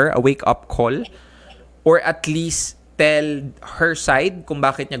give her a wake-up call or at least tell her side kung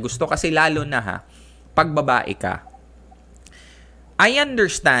bakit niya gusto. Kasi lalo na pag babae ka, I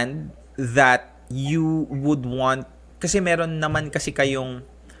understand that you would want, kasi meron naman kasi kayong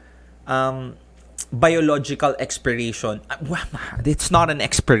biological expiration. It's not an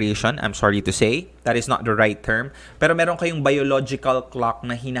expiration, I'm sorry to say. That is not the right term. Pero meron kayong biological clock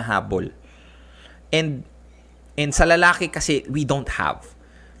na hinahabol. And sa lalaki kasi, we don't have.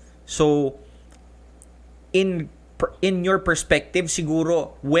 So, in your perspective,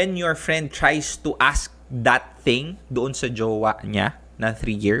 siguro, when your friend tries to ask that thing doon sa jowa niya na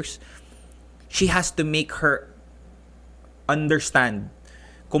 3 years, she has to make her understand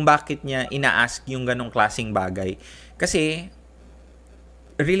kung bakit niya ina-ask yung ganong klaseng bagay. Kasi,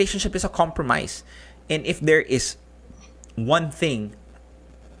 a relationship is a compromise. And if there is one thing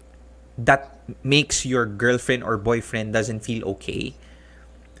that makes your girlfriend or boyfriend doesn't feel okay,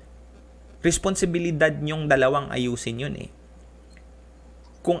 responsibilidad nyong dalawang ayusin yun eh.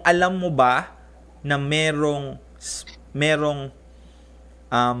 Kung alam mo ba na merong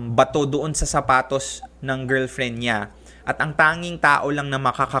bato doon sa sapatos ng girlfriend niya at ang tanging tao lang na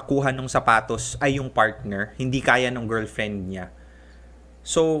makakakuha ng sapatos ay yung partner, hindi kaya ng girlfriend niya.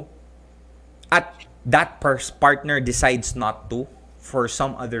 So, at that partner decides not to for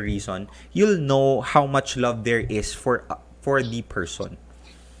some other reason, you'll know how much love there is for the person.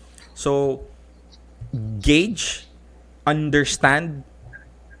 So, gauge understand,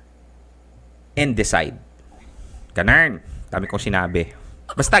 and decide. Ganun. Dami kong sinabi.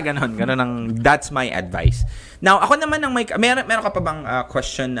 Basta ganun ang, that's my advice. Now, ako naman ang meron ka pa bang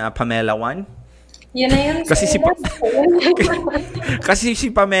question, Pamela 1? Yun na yun. Kasi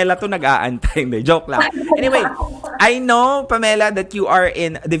si Pamela to nag-aantay. Joke lang. Anyway, I know, Pamela, that you are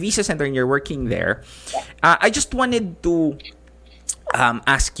in the Visa Center and you're working there. I just wanted to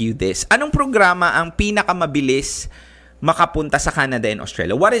ask you this. Anong programa ang pinakamabilis makapunta sa Canada and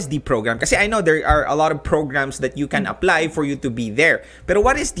Australia? What is the program? Kasi I know there are a lot of programs that you can apply for you to be there. Pero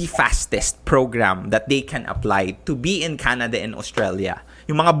what is the fastest program that they can apply to be in Canada and Australia?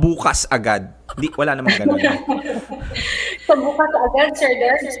 Yung mga bukas agad. Wala namang ganun. So, bukas agad, sir,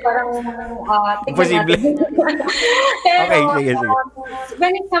 there's parang imposible. Pero, okay, sige.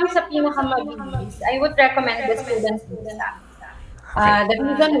 When it comes sa pinakamabilis, I would recommend the students visa. The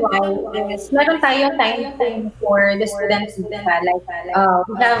reason why is meron tayong time frame for the students visa. Like,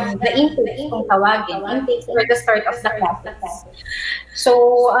 we have the intake kung tawagin. Intake for the start of the classes.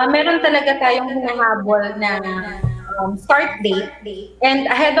 So, meron talaga tayong hinahabol na start date, and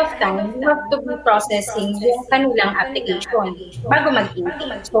ahead of time, you have to be processing yung kanilang application bago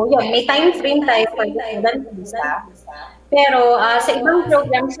mag-intake. So, yun, may time frame tayo for the student visa. Pero sa ibang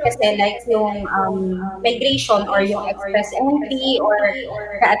programs kasi like yung migration or yung express entry or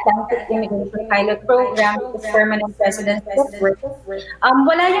the Atlantic Immigration Pilot Program, the permanent residence work,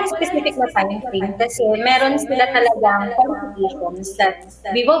 wala yung specific na time frame kasi meron sila talagang qualifications that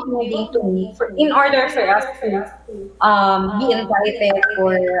we will be needing to meet in order for us to be invited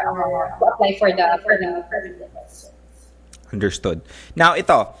or to apply for the residence. Understood. Now,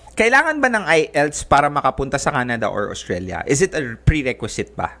 ito, kailangan ba ng IELTS para makapunta sa Canada or Australia? Is it a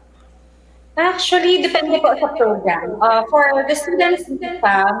prerequisite ba? Actually, depende po sa program. For the students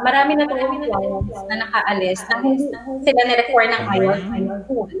pa, marami na tayong clients na nakaalis na hindi sila na-require ng IELTS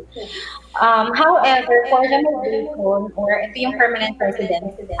tool. However, for the migration or ito yung permanent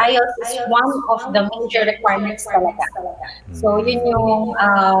residence, IELTS is one of the major requirements talaga. So, yun yung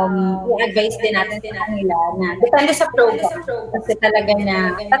advice din natin sa kanila na depende sa program kasi talaga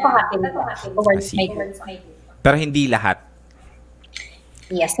na tatahakin nila towards migration. Pero hindi lahat.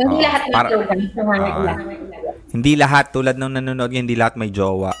 Yes, hindi lahat ng programs na hindi lahat, tulad nung nanonood, hindi lahat may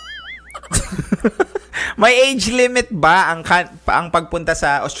jowa. May age limit ba ang pagpunta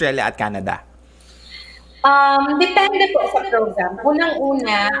sa Australia at Canada? Depende po sa program.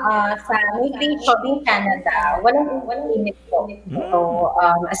 Unang-una, sa migration in Canada, walang limit po. So,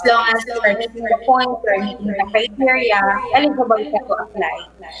 as long as you're meeting the points, you're meeting the criteria, eligible ka to apply.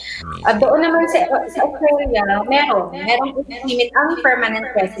 Doon naman sa Australia, merong limit ang permanent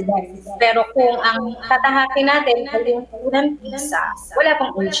residence. Pero kung ang tatahakin natin ay yung student visa, wala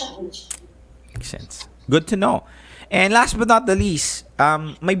pong age. Makes sense. Good to know. And last but not the least,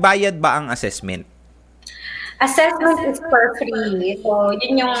 may bayad ba ang assessment? Assessment is for free. So,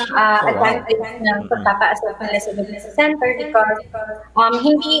 yun yung advantage ng pagpapa-assess nila sa Visa Center because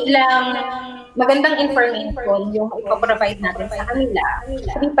hindi lang magandang information yung ipoprovide natin sa kanila.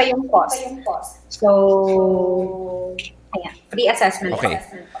 Free pa yung cost. So, ayan, free assessment. Okay.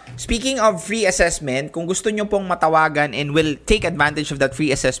 Speaking of free assessment, kung gusto nyo pong matawagan and will take advantage of that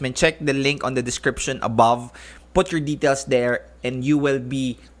free assessment, check the link on the description above. Put your details there and you will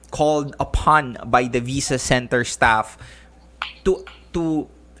be called upon by the Visa Center staff to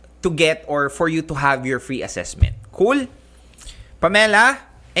get or for you to have your free assessment. Cool? Pamela,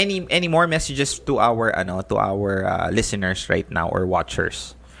 any more messages to our listeners right now or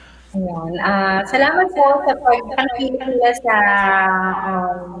watchers? Ayan. Salamat po sa pagtangkilik nila sa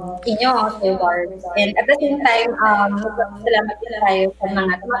inyo, Sir Barbs. And at the same time, salamat din tayo sa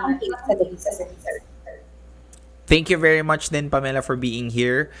mga tumatangkilik sa Visa Center. Thank you very much then, Pamela, for being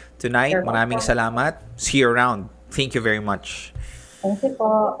here tonight. Maraming salamat. See you around. Thank you very much. Thank you po.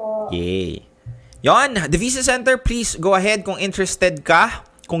 Yay. Yon, the Visa Center, please go ahead kung interested ka.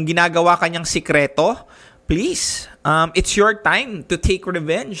 Kung ginagawa ka niyang sikreto, please. It's your time to take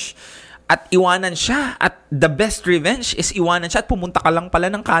revenge. At iwanan siya. At the best revenge is iwanan siya at pumunta ka lang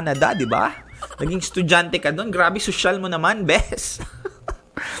pala ng Canada, di ba? Naging estudyante ka doon. Grabe, social mo naman, best.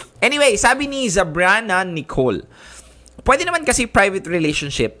 Anyway, sabi ni Zabrana Nicole, pwede naman kasi private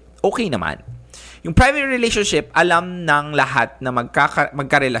relationship, okay naman. Yung private relationship, alam ng lahat na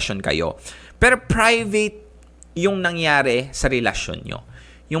magkarelasyon kayo. Pero private yung nangyari sa relasyon nyo.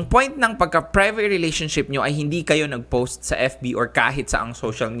 Yung point ng pagka-private relationship nyo ay hindi kayo nag-post sa FB or kahit sa ang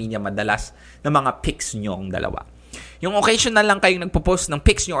social media madalas na mga pics nyo ang dalawa. Yung occasional lang kayong nagpo-post ng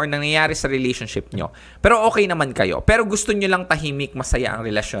pics nyo or nangyayari sa relationship nyo. Pero okay naman kayo. Pero gusto nyo lang tahimik, masaya ang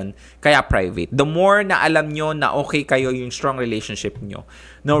relasyon, kaya private. The more na alam nyo na okay kayo yung strong relationship nyo,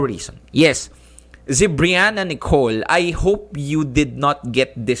 no reason. Yes, Zibriana Nicole, I hope you did not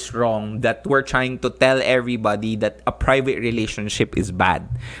get this wrong that we're trying to tell everybody that a private relationship is bad.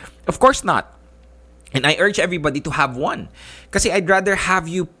 Of course not. And I urge everybody to have one. Kasi I'd rather have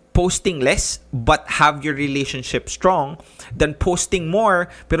you posting less but have your relationship strong than posting more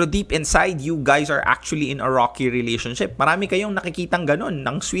pero deep inside you guys are actually in a rocky relationship. Marami kayong nakikitang ganun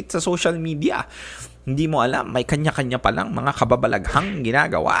ng sweet sa social media. Hindi mo alam, may kanya-kanya pa lang mga kababalaghang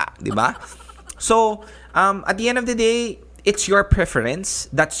ginagawa, di ba? So, at the end of the day, it's your preference.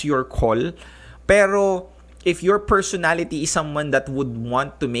 That's your call. Pero if your personality is someone that would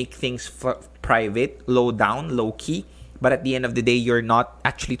want to make things private, low down, low key, but at the end of the day, you're not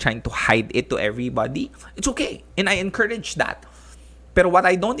actually trying to hide it to everybody, it's okay. And I encourage that. Pero what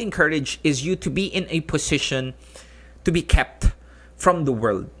I don't encourage is you to be in a position to be kept from the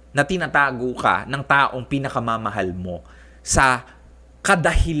world, na tinatago ka ng taong pinakamamahal mo sa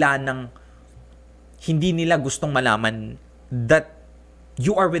kadahilan ng hindi nila gustong malaman that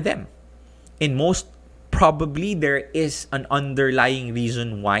you are with them. And most probably, there is an underlying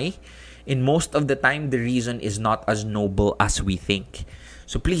reason why. And most of the time, the reason is not as noble as we think.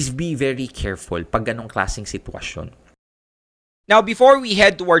 So please be very careful pag ganong klaseng sitwasyon. Now, before we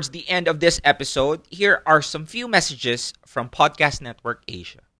head towards the end of this episode, here are some few messages from Podcast Network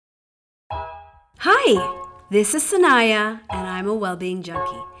Asia. Hi, this is Sanaya, and I'm a well-being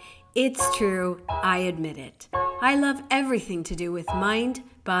junkie. It's true, I admit it. I love everything to do with mind,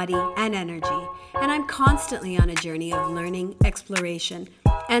 body, and energy, and I'm constantly on a journey of learning, exploration,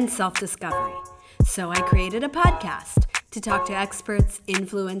 and self-discovery. So I created a podcast to talk to experts,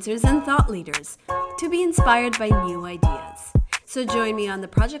 influencers, and thought leaders to be inspired by new ideas. So join me on the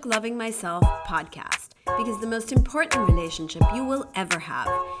Project Loving Myself podcast, because the most important relationship you will ever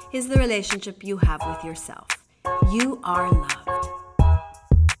have is the relationship you have with yourself. You are loved.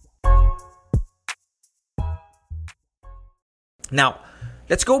 Now,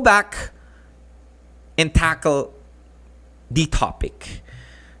 let's go back and tackle the topic.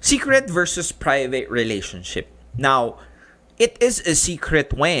 Secret versus private relationship. Now, it is a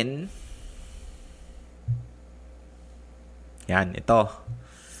secret when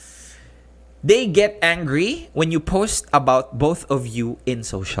they get angry when you post about both of you in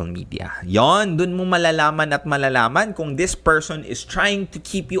social media. Yon, dun mo malalaman kung this person is trying to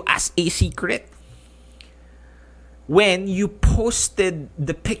keep you as a secret. When you posted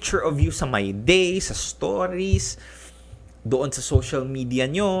the picture of you sa My Day, sa stories, doon sa social media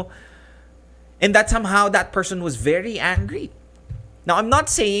nyo, and that somehow that person was very angry. Now, I'm not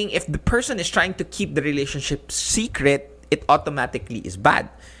saying if the person is trying to keep the relationship secret, it automatically is bad.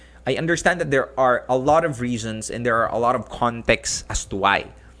 I understand that there are a lot of reasons and there are a lot of contexts as to why.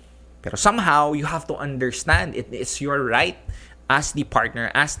 Pero somehow, you have to understand it is your right as the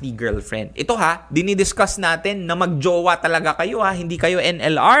partner, as the girlfriend. Ito dinidiscuss natin na magjowa talaga kayo hindi kayo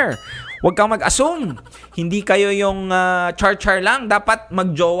NLR. Huwag kang mag-assume. Hindi kayo yung char-char lang. Dapat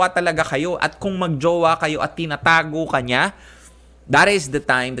magjowa talaga kayo. At kung magjowa kayo at tinatago ka niya, that is the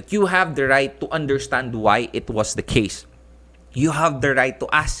time that you have the right to understand why it was the case. You have the right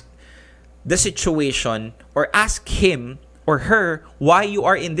to ask the situation or ask him or her why you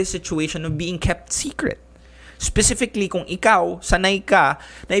are in this situation of being kept secret. Specifically, kung ikaw, sanay ka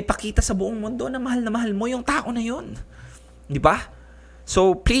na ipakita sa buong mundo na mahal mo yung tao na yun. Di ba?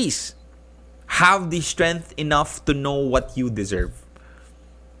 So, please, have the strength enough to know what you deserve.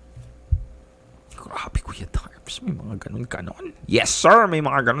 Grabe, Kuya Darbs. May mga ganun-ganon. Yes, sir. May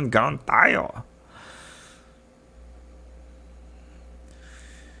mga ganun-ganon tayo.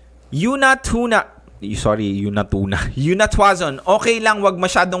 Yunatwazon, okay lang wag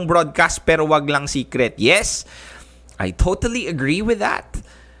masyadong broadcast pero wag lang secret. Yes, I totally agree with that.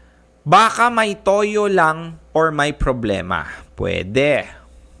 Baka may toyo lang or may problema. Pwede.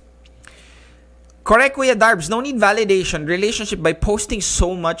 Correct, Kuya Darbs. No need validation. Relationship by posting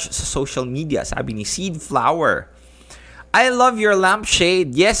so much sa social media. Sabi ni Seed Flower. I love your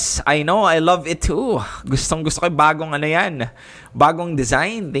lampshade. Yes, I know. I love it too. Gusto ko bagong yan. Bagong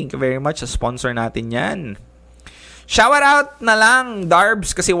design. Thank you very much sa sponsor natin yan. Shout out na lang,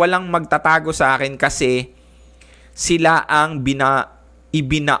 Darbs, kasi walang magtatago sa akin kasi sila ang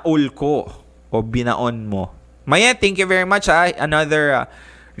ibinaol ko o binaon mo. Maya, thank you very much. Another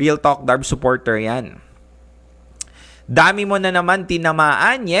Real Talk Darbs supporter yan. Dami mo na naman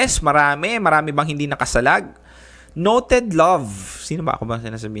tinamaan. Yes, marami. Marami bang hindi nakasalag? Noted love. Sino ba ako ba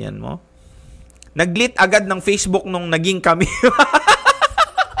sinasabihan mo? Nag-lit agad ng Facebook nung naging kami.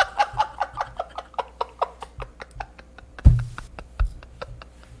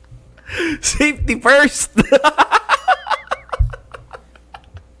 Safety first.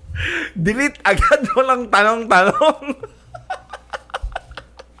 Delete agad, walang tanong-tanong.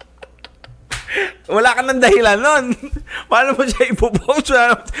 Wala ka ng dahilan nun. Paano mo siya ipopost?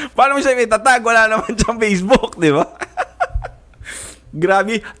 Paano mo siya itatag? Wala naman siyang Facebook, di ba?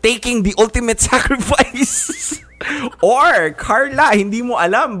 Grabe, taking the ultimate sacrifice. Or, Carla, hindi mo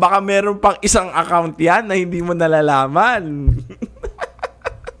alam, baka meron pang isang account yan na hindi mo nalalaman.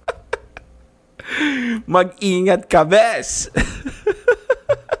 Mag-ingat ka, bes.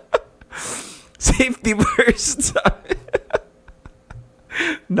 Safety first.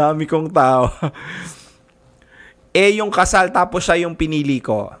 Dami kong tao. Yung kasal tapos siya yung pinili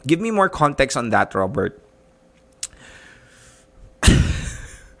ko. Give me more context on that, Robert.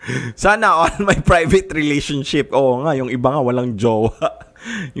 Sana all my private relationship. Oo nga, yung iba nga walang jowa.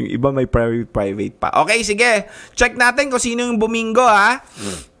 Yung iba may private pa. Okay, sige. Check natin kung sino yung bumingo, ha?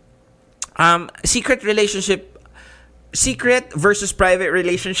 Secret relationship. Secret versus private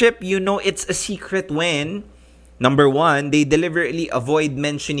relationship. You know it's a secret when, number one, they deliberately avoid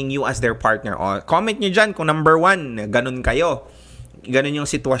mentioning you as their partner. O, comment nyo dyan kung number one, ganun kayo. Ganun yung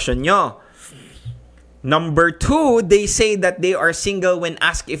sitwasyon nyo. Number two, they say that they are single when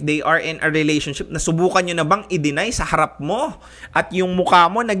asked if they are in a relationship. Nasubukan nyo na bang i-deny sa harap mo? At yung mukha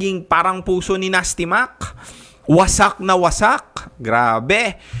mo naging parang puso ni Nasty Mac? Wasak na wasak.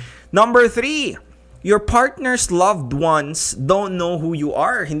 Grabe. Number three, your partner's loved ones don't know who you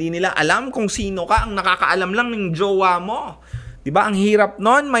are. Hindi nila alam kung sino ka. Ang nakakaalam lang ng jowa mo. Diba? Ang hirap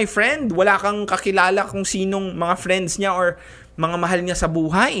nun, my friend. Wala kang kakilala kung sinong mga friends niya or mga mahal niya sa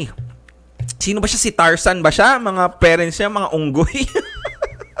buhay. Sino ba siya? Si Tarzan ba siya? Mga parents niya, mga unggoy.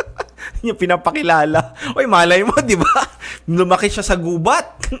 Hindi niya pinapakilala. Oy, malay mo, di ba? Lumaki siya sa gubat.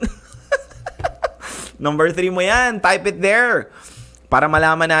 Number 3 mo yan. Type it there. Para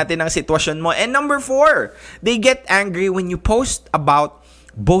malaman natin ang sitwasyon mo. And number 4, they get angry when you post about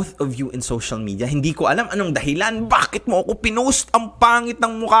both of you in social media. Hindi ko alam anong dahilan. Bakit mo ako pinost? Ang pangit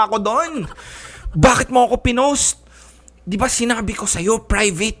ng mukha ko doon. Bakit mo ako pinost? Di ba sinabi ko sa'yo,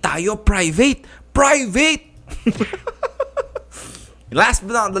 private tayo, private. Private! Last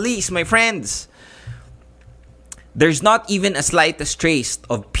but not the least, my friends, there's not even a slightest trace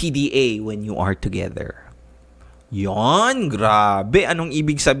of PDA when you are together. Yon, grabe. Anong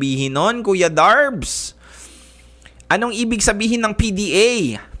ibig sabihin nun, Kuya Darbs? Anong ibig sabihin ng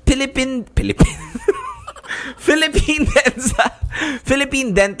PDA? Philippine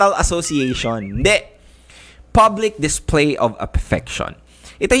Dental Association. Hindi. Public display of affection.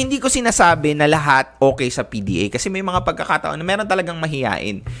 Ito hindi ko sinasabi na lahat okay sa PDA kasi may mga pagkakataon na meron talagang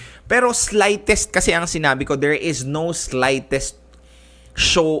mahiyain. Pero slightest kasi ang sinabi ko, there is no slightest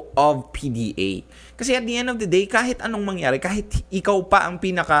show of PDA. Kasi at the end of the day, kahit anong mangyari, kahit ikaw pa ang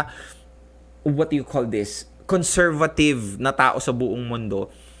pinaka, what do you call this, conservative na tao sa buong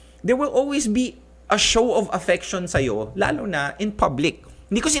mundo, there will always be a show of affection sa'yo, lalo na in public.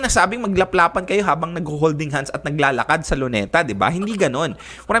 Hindi ko sinasabing maglaplapan kayo habang nag-holding hands at naglalakad sa luneta, di ba? Hindi ganon.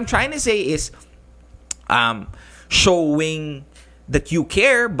 What I'm trying to say is, showing that you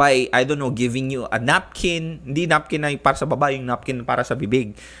care by, I don't know, giving you a napkin. Hindi napkin na para sa baba, yung napkin para sa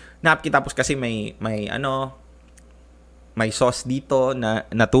bibig. Napkin tapos kasi may sauce dito na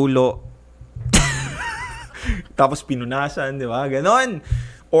natulo. Tapos pinunasan, di ba? Ganon.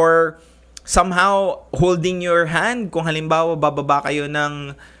 Or somehow holding your hand kung halimbawa bababa kayo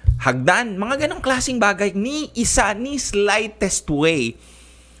ng hagdan. Mga ganong klaseng bagay. Ni slightest way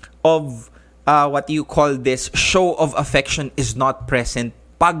of what you call this show of affection is not present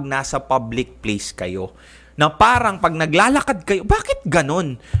pag nasa public place kayo. Na parang pag naglalakad kayo, bakit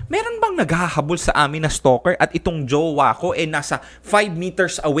ganon? Meron bang naghahabol sa amin na stalker at itong jowa ko nasa 5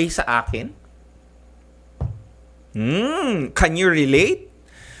 meters away sa akin? Can you relate?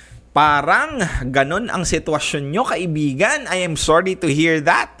 Parang ganon ang sitwasyon nyo, kaibigan. I am sorry to hear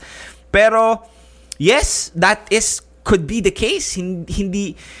that. Pero, yes, that could be the case.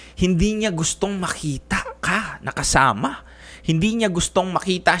 Hindi niya gustong makita ka nakasama. Hindi niya gustong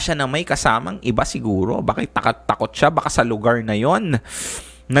makita siya na may kasamang iba siguro. Bakit takot siya? Baka sa lugar na yon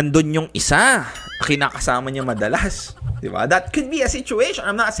nandun yung isa, kinakasama niya madalas. Diba? That could be a situation.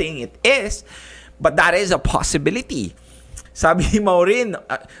 I'm not saying it is, but that is a possibility. Sabi ni Maureen,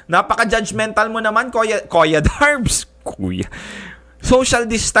 napaka-judgmental mo naman, Kuya Darbs. Kuya. Social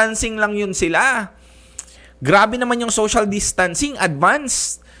distancing lang yun sila. Grabe naman yung social distancing.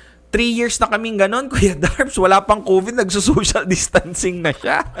 Advanced. 3 years na kaming ganon, Kuya Darbs. Wala pang COVID, nagso-social distancing na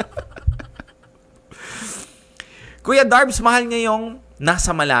siya. Kuya Darbs, mahal niya yung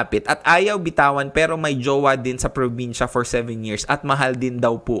nasa malapit at ayaw bitawan pero may jowa din sa probinsya for 7 years at mahal din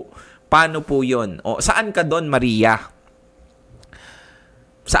daw po. Paano po yun? O, saan ka doon, Maria?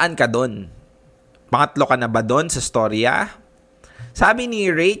 Saan ka doon? Pangatlo ka na ba doon sa storya? Sabi ni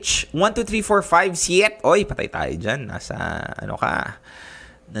Rach, 1, 2, 3, 4, 5, siet. Oy, patay tayo dyan. Nasa, ano ka?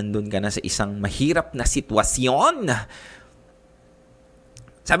 Nandun ka na sa isang mahirap na sitwasyon.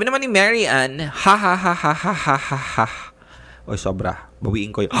 Sabi naman ni Mary Ann, ha ha ha ha ha ha ha ha. Oy, sobra.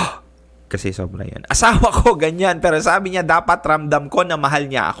 Bawiin ko yun. Kasi sobra yun. Asawa ko ganyan, pero sabi niya dapat ramdam ko na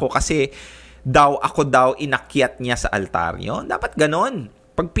mahal niya ako kasi ako daw inakyat niya sa altaryo. Dapat ganon.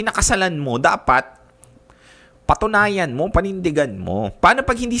 Pag pinakasalan mo, dapat patunayan mo, panindigan mo. Paano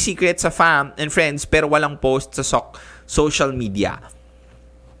pag hindi secret sa fam and friends pero walang post sa social media?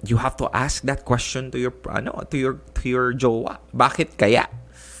 You have to ask that question to your jowa. Bakit kaya?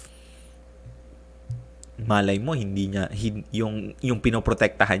 Malay mo hindi niya yung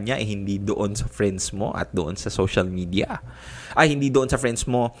pinoprotektahan niya hindi doon sa friends mo at doon sa social media. Hindi doon sa friends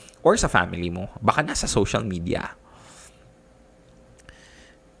mo or sa family mo. Baka nasa social media.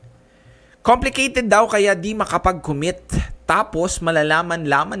 Complicated daw kaya di makapag-commit. Tapos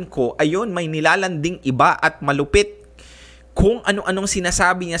malalaman-laman ko, ayun, may nilalanding iba at malupit kung ano-anong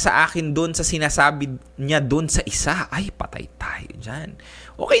sinasabi niya sa akin doon sa sinasabi niya doon sa isa. Ay, patay tayo dyan.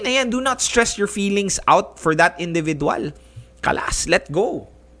 Okay na yan. Do not stress your feelings out for that individual. Kalas, let go.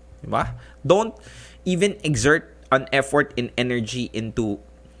 Diba? Don't even exert an effort and energy into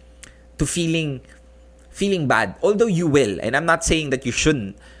feeling bad. Although you will. And I'm not saying that you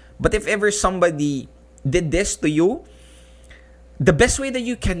shouldn't. But if ever somebody did this to you, the best way that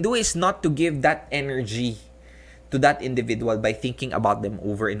you can do is not to give that energy to that individual by thinking about them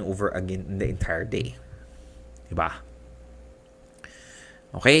over and over again in the entire day. Diba?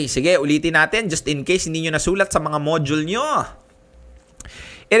 Okay, sige, ulitin natin just in case hindi nyo nasulat sa mga module nyo.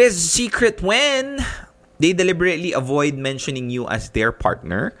 It is a secret when they deliberately avoid mentioning you as their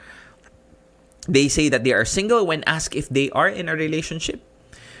partner. They say that they are single when asked if they are in a relationship.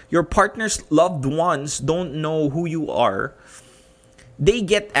 Your partner's loved ones don't know who you are. They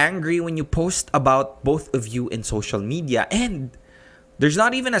get angry when you post about both of you in social media. And there's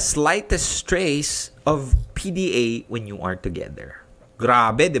not even a slightest trace of PDA when you are together.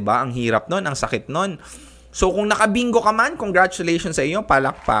 Grabe, di ba? Ang hirap nun, ang sakit nun. So kung nakabingo ka man, congratulations sa inyo,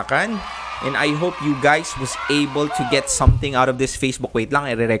 palakpakan. And I hope you guys was able to get something out of this Facebook. Wait lang,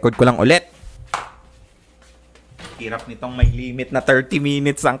 i-record ko lang ulit. Hirap nitong may limit na 30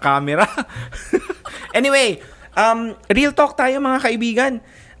 minutes ang camera. Anyway, real talk tayo mga kaibigan.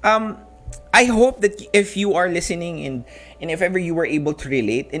 I hope that if you are listening and if ever you were able to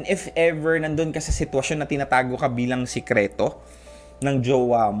relate and if ever nandun ka sa sitwasyon na tinatago ka bilang sikreto ng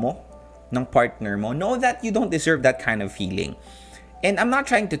jowa mo, ng partner mo, know that you don't deserve that kind of feeling. And I'm not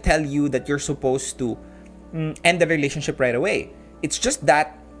trying to tell you that you're supposed to end the relationship right away. It's just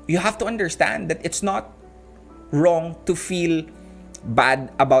that you have to understand that it's not wrong to feel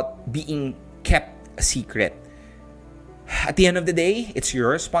bad about being kept a secret. At the end of the day, it's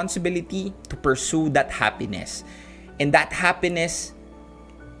your responsibility to pursue that happiness. And that happiness,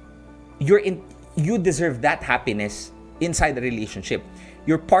 you deserve that happiness inside the relationship.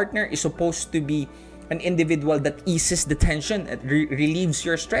 Your partner is supposed to be an individual that eases the tension, that relieves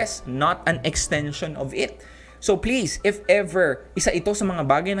your stress, not an extension of it. So please, if ever isa ito sa mga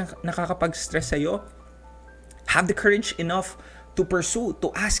bagay na nakakapag-stress sa'yo, have the courage enough to pursue,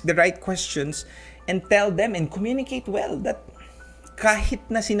 to ask the right questions, and tell them and communicate well that kahit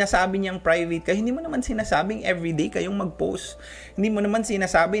na sinasabi niyang private ka, hindi mo naman sinasabing everyday kayong mag-post. Hindi mo naman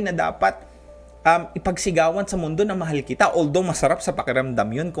sinasabi na dapat ipagsigawan sa mundo na mahal kita. Although masarap sa pakiramdam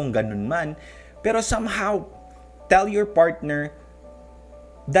yun kung ganun man. Pero somehow, tell your partner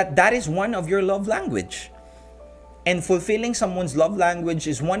that that is one of your love language. And fulfilling someone's love language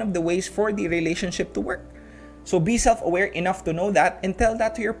is one of the ways for the relationship to work. So be self-aware enough to know that and tell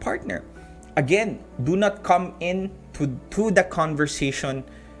that to your partner. Again, do not come in to the conversation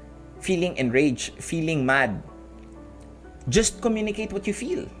feeling enraged, feeling mad. Just communicate what you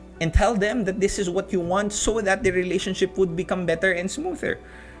feel and tell them that this is what you want so that the relationship would become better and smoother.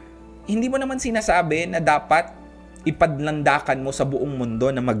 Hindi mo naman sinasabi na dapat ipadlandakan mo sa buong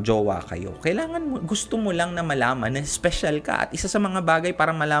mundo na magjowa kayo. Kailangan mo, gusto mo lang na malaman na special ka. At isa sa mga bagay para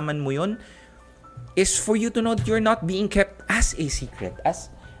malaman mo yon is for you to know that you're not being kept as a secret,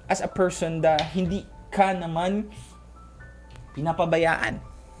 as a person na hindi ka naman pinapabayaan.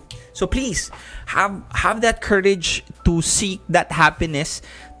 So please, have that courage to seek that happiness,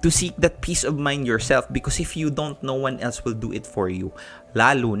 to seek that peace of mind yourself, because if you don't, no one else will do it for you.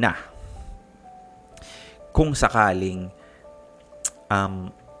 Lalo na kung sakaling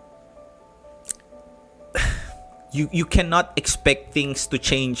you cannot expect things to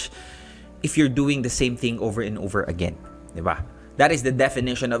change if you're doing the same thing over and over again. Diba? That is the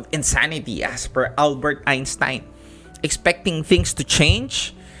definition of insanity as per Albert Einstein. Expecting things to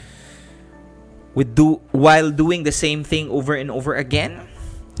change while doing the same thing over and over again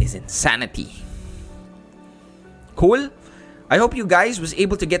is insanity. Cool? I hope you guys was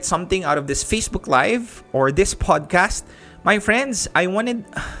able to get something out of this Facebook Live or this podcast. My friends, I wanted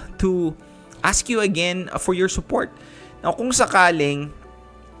to ask you again for your support. Now, kung sakaling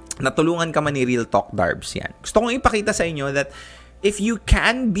natulungan ka man ni Real Talk Darbs yan, gusto kong ipakita sa inyo that if you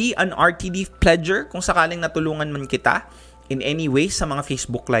can be an RTD pledger, kung sakaling natulungan man kita in any way sa mga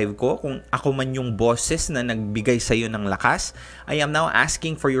Facebook Live ko, kung ako man yung boses na nagbigay sa'yo ng lakas, I am now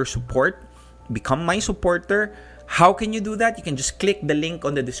asking for your support. Become my supporter. How can you do that? You can just click the link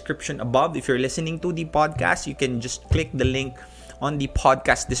on the description above. If you're listening to the podcast, you can just click the link on the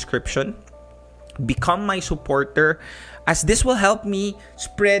podcast description. Become my supporter, as this will help me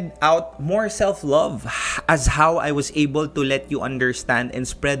spread out more self-love, as how I was able to let you understand and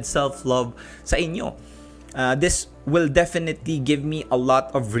spread self-love sa inyo. This will definitely give me a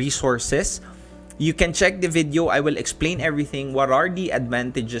lot of resources. You can check the video. I will explain everything. What are the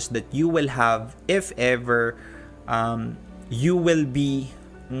advantages that you will have if ever you will be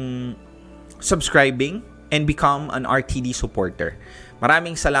subscribing and become an RTD supporter.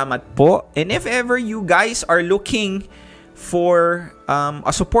 Maraming salamat po. And if ever you guys are looking for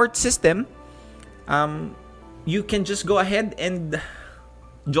a support system, you can just go ahead and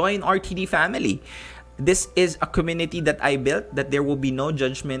join RTD family. This is a community that I built, that there will be no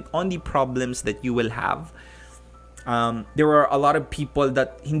judgment on the problems that you will have. There are a lot of people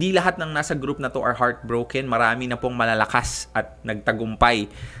that hindi lahat ng nasa group na to are heartbroken. Marami na pong malalakas at nagtagumpay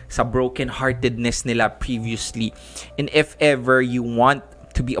sa broken-heartedness nila previously. And if ever you want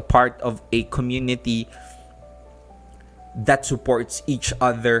to be a part of a community that supports each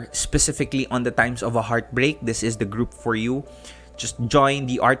other, specifically on the times of a heartbreak, this is the group for you. Just join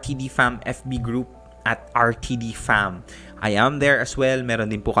the RTD Fam FB group at RTD Fam. I am there as well. Meron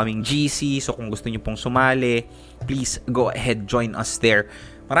din po kaming GC. So kung gusto nyo pong sumali, please go ahead, join us there.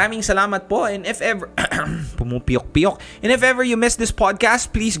 Maraming salamat po. And if ever, pumupiyok-piyok. And if ever you missed this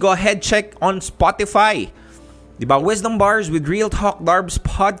podcast, please go ahead, check on Spotify. Diba? Wisdom Bars with Real Talk Darbs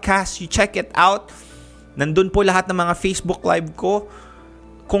podcast. You check it out. Nandun po lahat ng mga Facebook Live ko.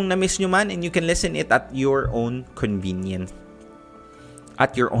 Kung na-miss nyo man, and you can listen it at your own convenience.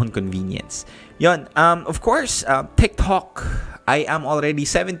 At your own convenience. Yon. Of course, TikTok. I am already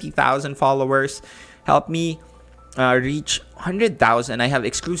 70,000 followers. Help me reach 100,000. I have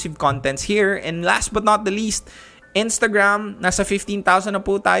exclusive contents here. And last but not the least, Instagram. Nasa 15,000 na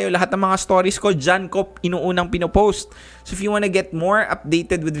po tayo. Lahat ng mga stories ko, dyan ko inuunang pinopost. So if you wanna get more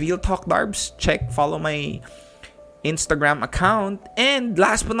updated with Real Talk Darbs, follow my Instagram account. And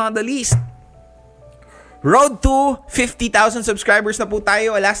last but not the least, road to 50,000 subscribers na po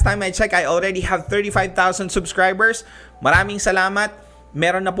tayo. Last time I checked, I already have 35,000 subscribers. Maraming salamat.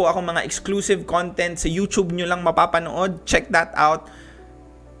 Meron na po akong mga exclusive content sa YouTube nyo lang mapapanood. Check that out.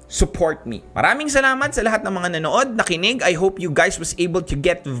 Support me. Maraming salamat sa lahat ng mga nanood, nakinig. I hope you guys was able to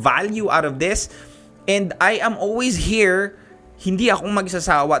get value out of this. And I am always here, hindi akong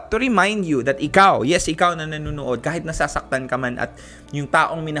magsasawa to remind you that ikaw na nanonood, kahit nasasaktan ka man at yung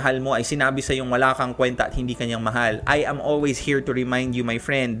taong minahal mo ay sinabi sa yung wala kang kwenta at hindi kanyang mahal, I am always here to remind you, my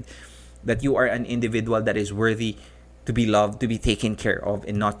friend, that you are an individual that is worthy to be loved, to be taken care of,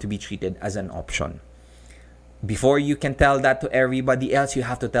 and not to be treated as an option. Before you can tell that to everybody else, you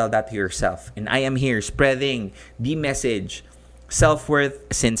have to tell that to yourself. And I am here spreading the message, self-worth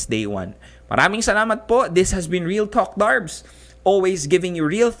since day one. Maraming salamat po. This has been Real Talk Darbs. Always giving you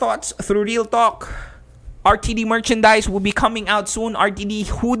real thoughts through real talk. RTD merchandise will be coming out soon.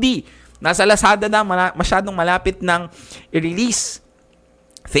 RTD hoodie. Nasa Lazada na. Masyadong malapit ng i-release.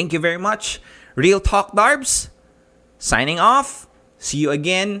 Thank you very much. Real Talk Darbs. Signing off. See you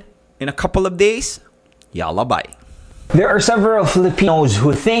again in a couple of days. Yalla bye. There are several Filipinos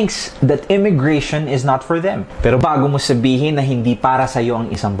who thinks that immigration is not for them. Pero bago mo sabihin na hindi para sa'yo ang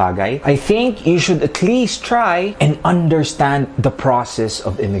isang bagay, I think you should at least try and understand the process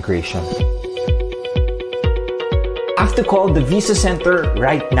of immigration. I have to call the Visa Center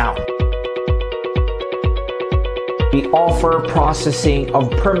right now. They offer processing of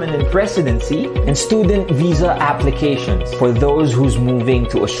permanent residency and student visa applications for those who's moving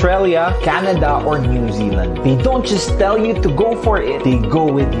to Australia, Canada, or New Zealand. They don't just tell you to go for it, they go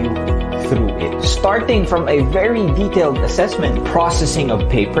with you through it. Starting from a very detailed assessment, processing of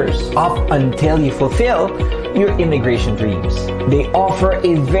papers, up until you fulfill your immigration dreams. They offer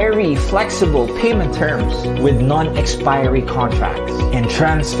a very flexible payment terms with non-expiry contracts and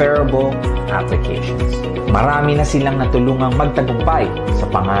transferable applications. Marami na silang natulungang magtagumpay sa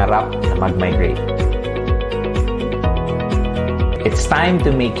pangarap na mag-migrate. It's time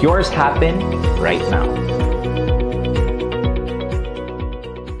to make yours happen right now.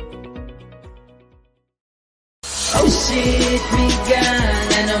 Oh shit, migan,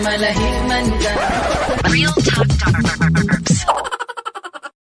 ano malahig man ka. Real Talk Darbs.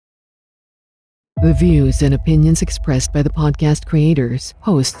 The views and opinions expressed by the podcast creators,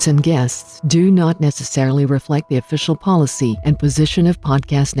 hosts, and guests do not necessarily reflect the official policy and position of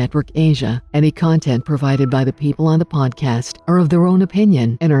Podcast Network Asia. Any content provided by the people on the podcast are of their own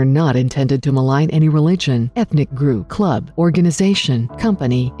opinion and are not intended to malign any religion, ethnic group, club, organization,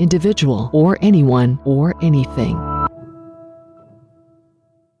 company, individual, or anyone or anything.